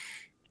well.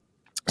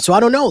 So I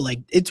don't know. Like,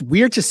 it's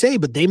weird to say,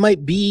 but they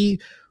might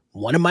be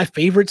one of my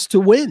favorites to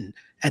win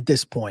at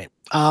this point.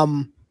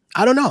 I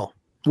don't know.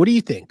 What do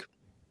you think?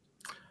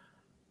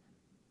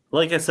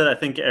 Like I said, I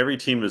think every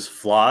team is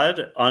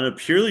flawed on a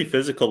purely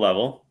physical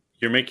level.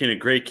 You're making a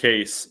great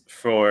case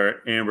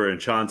for Amber and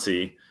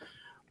Chauncey.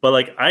 But,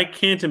 like, I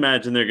can't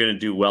imagine they're going to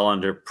do well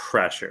under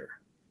pressure.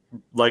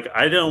 Like,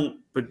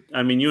 but,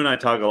 I mean, you and I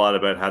talk a lot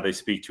about how they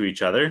speak to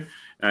each other.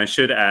 And I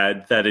should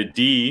add that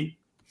Adi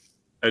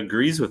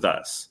agrees with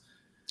us.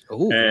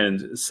 Ooh.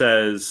 And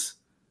says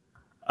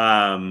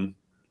that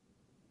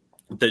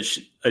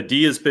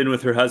Adi has been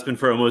with her husband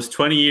for almost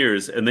 20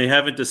 years, and they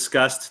haven't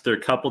discussed their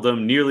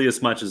coupledom nearly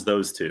as much as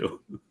those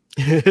two.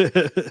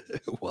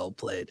 Well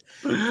played.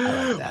 I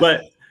like that.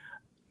 But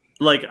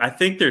like, I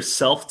think their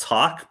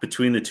self-talk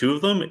between the two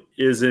of them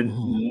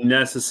isn't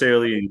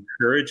necessarily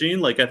encouraging.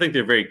 Like, I think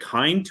they're very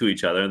kind to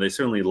each other and they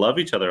certainly love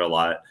each other a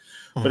lot.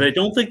 But I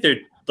don't think they're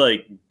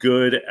like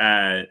good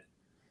at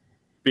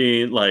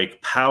being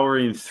like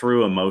powering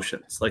through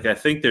emotions. Like, I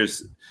think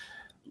there's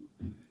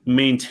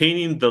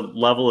maintaining the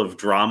level of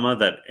drama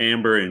that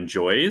Amber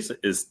enjoys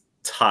is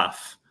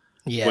tough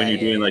when you're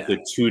doing like a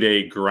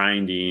 2-day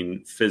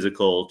grinding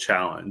physical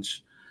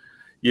challenge.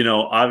 You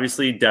know,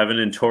 obviously Devin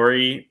and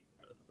Tori,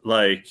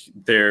 like,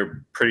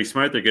 they're pretty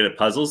smart. They're good at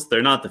puzzles.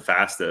 They're not the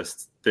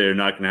fastest. They're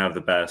not going to have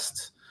the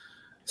best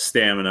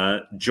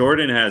stamina.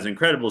 Jordan has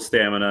incredible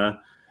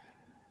stamina,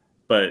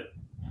 but,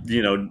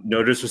 you know,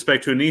 no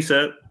disrespect to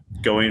Anissa,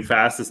 going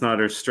fast is not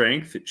her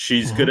strength.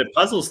 She's good at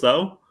puzzles,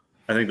 though.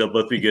 I think they'll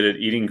both be good at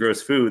eating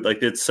gross food.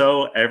 Like, it's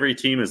so every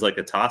team is like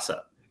a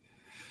toss-up.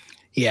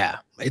 Yeah,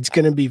 it's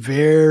going to be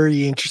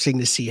very interesting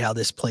to see how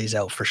this plays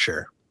out for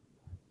sure.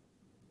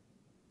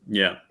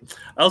 Yeah.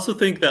 I also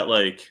think that,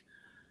 like,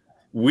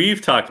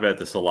 we've talked about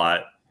this a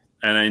lot,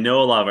 and I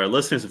know a lot of our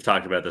listeners have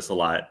talked about this a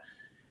lot.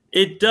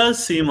 It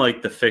does seem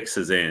like the fix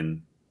is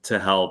in to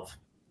help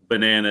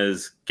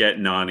Bananas get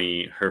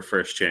Nany her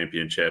first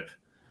championship.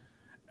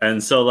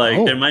 And so,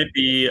 like, there might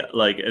be,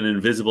 like, an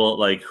invisible,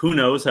 like, who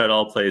knows how it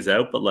all plays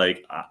out, but,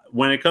 like,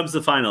 when it comes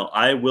to final,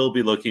 I will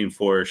be looking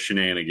for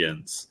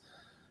shenanigans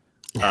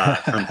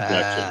from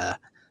production.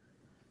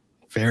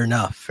 Fair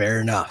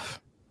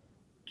enough.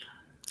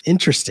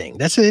 Interesting.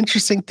 That's an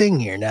interesting thing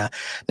here. Now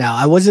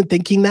I wasn't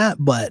thinking that,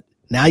 but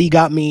now you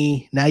got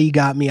me.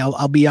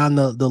 I'll be on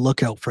the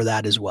lookout for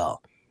that as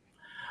well.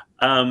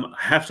 I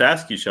have to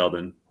ask you,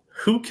 Sheldon,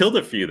 who killed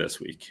it for you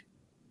this week?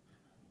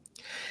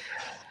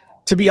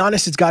 To be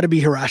honest, it's got to be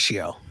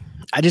Horacio.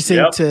 I just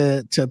think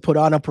to put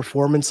on a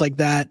performance like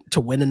that, to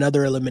win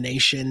another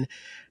elimination,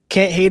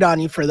 can't hate on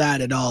you for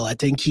that at all. I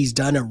think he's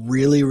done a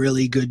really,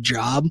 really good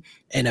job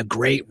and a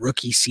great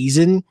rookie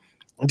season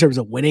in terms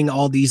of winning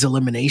all these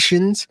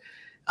eliminations.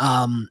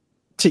 To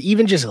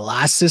even just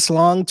last this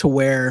long, to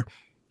where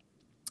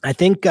I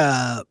think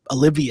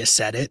Olivia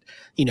said it,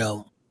 you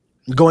know,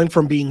 going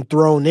from being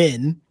thrown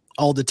in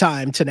all the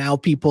time to now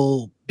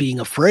people being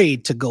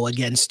afraid to go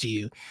against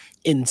you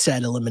in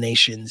said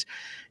eliminations.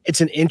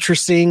 It's an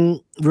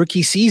interesting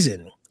rookie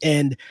season.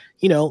 And,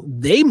 you know,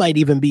 they might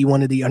even be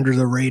one of the under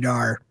the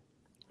radar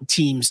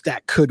teams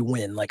that could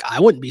win. Like, I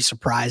wouldn't be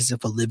surprised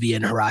if Olivia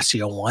and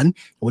Horacio won.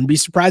 I wouldn't be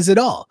surprised at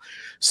all.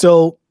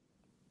 So,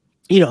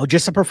 you know,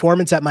 just a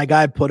performance that my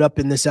guy put up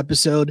in this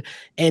episode.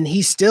 And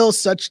he's still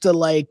such the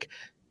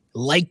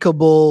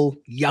likable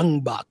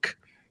young buck.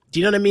 Do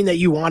you know what I mean? That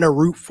you want to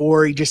root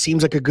for. He just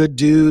seems like a good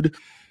dude.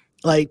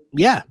 Like,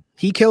 yeah,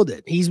 he killed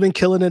it. He's been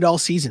killing it all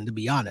season, to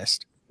be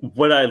honest.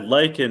 What I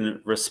like and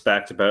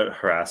respect about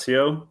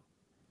Horacio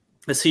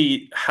is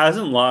he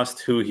hasn't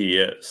lost who he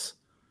is.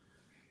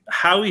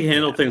 How he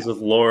handled things with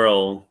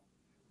Laurel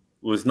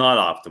was not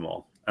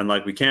optimal. And,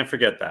 like, we can't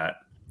forget that.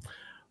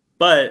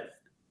 But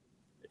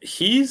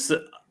he's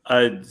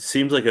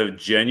seems like a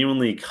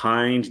genuinely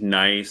kind,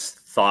 nice,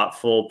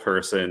 thoughtful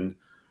person,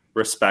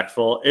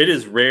 respectful. It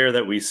is rare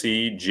that we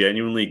see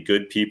genuinely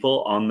good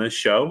people on this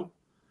show.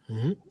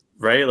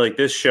 Right? Like,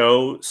 this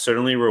show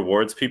certainly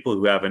rewards people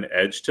who have an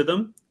edge to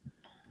them.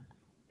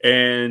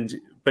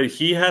 But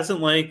he hasn't,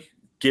 like,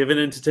 given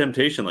into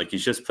temptation. Like,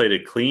 he's just played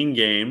a clean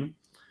game,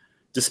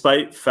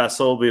 despite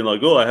Fessel being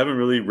like, oh, I haven't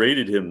really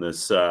rated him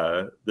this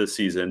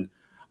season.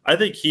 I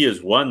think he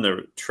has won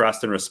the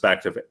trust and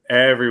respect of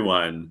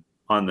everyone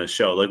on the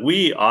show. Like,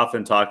 we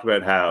often talk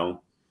about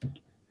how,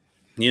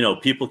 you know,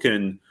 people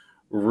can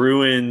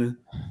ruin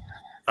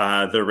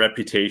their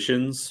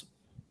reputations,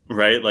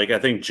 right? Like, I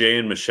think Jay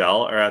and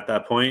Michelle are at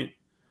that point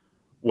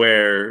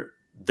where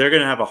they're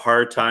going to have a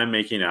hard time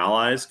making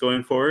allies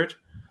going forward.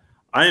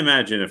 I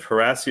imagine if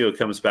Horacio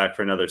comes back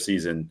for another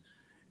season,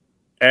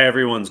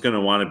 everyone's going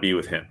to want to be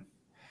with him,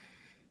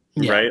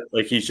 right?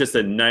 Like, he's just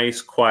a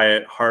nice,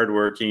 quiet,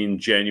 hardworking,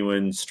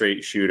 genuine,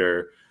 straight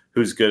shooter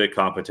who's good at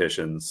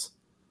competitions.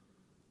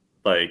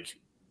 Like,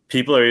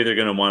 people are either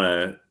going to want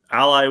to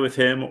ally with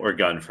him or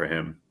gun for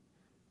him.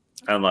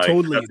 And, like,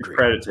 totally that's agree. A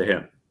credit to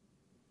him.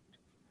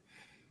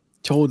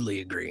 Totally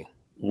agree.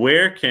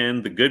 Where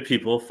can the good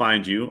people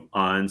find you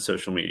on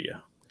social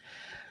media?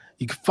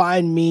 You can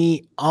find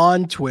me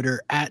on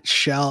Twitter at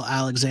Shell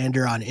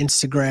Alexander, on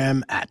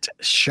Instagram at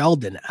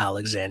Sheldon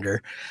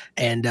Alexander.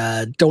 And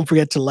don't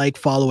forget to like,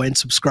 follow, and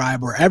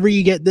subscribe wherever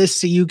you get this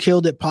So You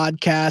Killed It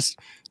podcast.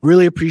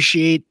 Really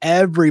appreciate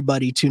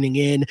everybody tuning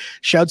in.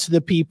 Shouts to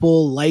the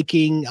people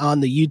liking on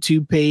the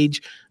YouTube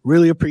page.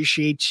 Really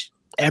appreciate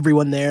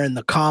everyone there in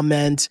the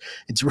comments.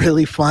 It's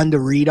really fun to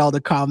read all the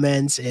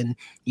comments and,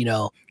 you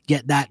know,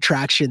 get that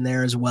traction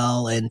there as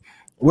well. And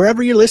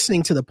wherever you're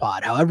listening to the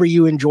pod, however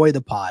you enjoy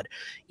the pod,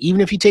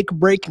 even if you take a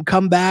break and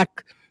come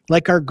back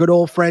like our good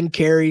old friend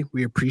Carrie,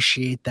 we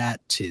appreciate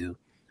that too.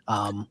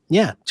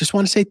 Just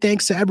want to say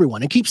thanks to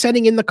everyone and keep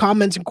sending in the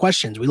comments and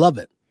questions. We love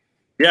it.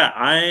 Yeah,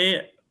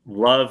 I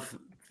love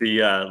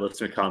the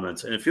listener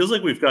comments, and it feels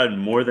like we've gotten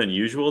more than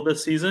usual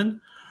this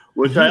season,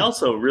 which I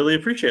also really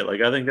appreciate.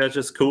 Like, I think that's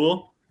just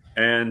cool,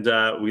 and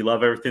we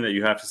love everything that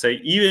you have to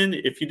say, even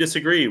if you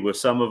disagree with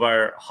some of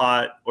our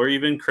hot or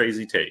even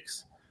crazy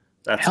takes.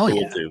 That's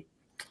cool too.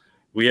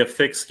 We have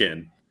thick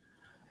skin.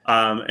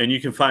 And you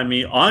can find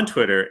me on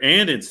Twitter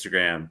and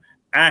Instagram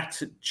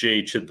at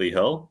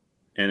 @JChidleyHill.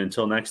 And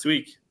until next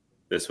week,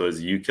 this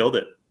was You Killed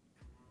It.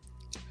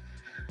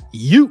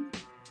 You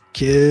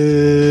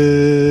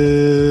Killed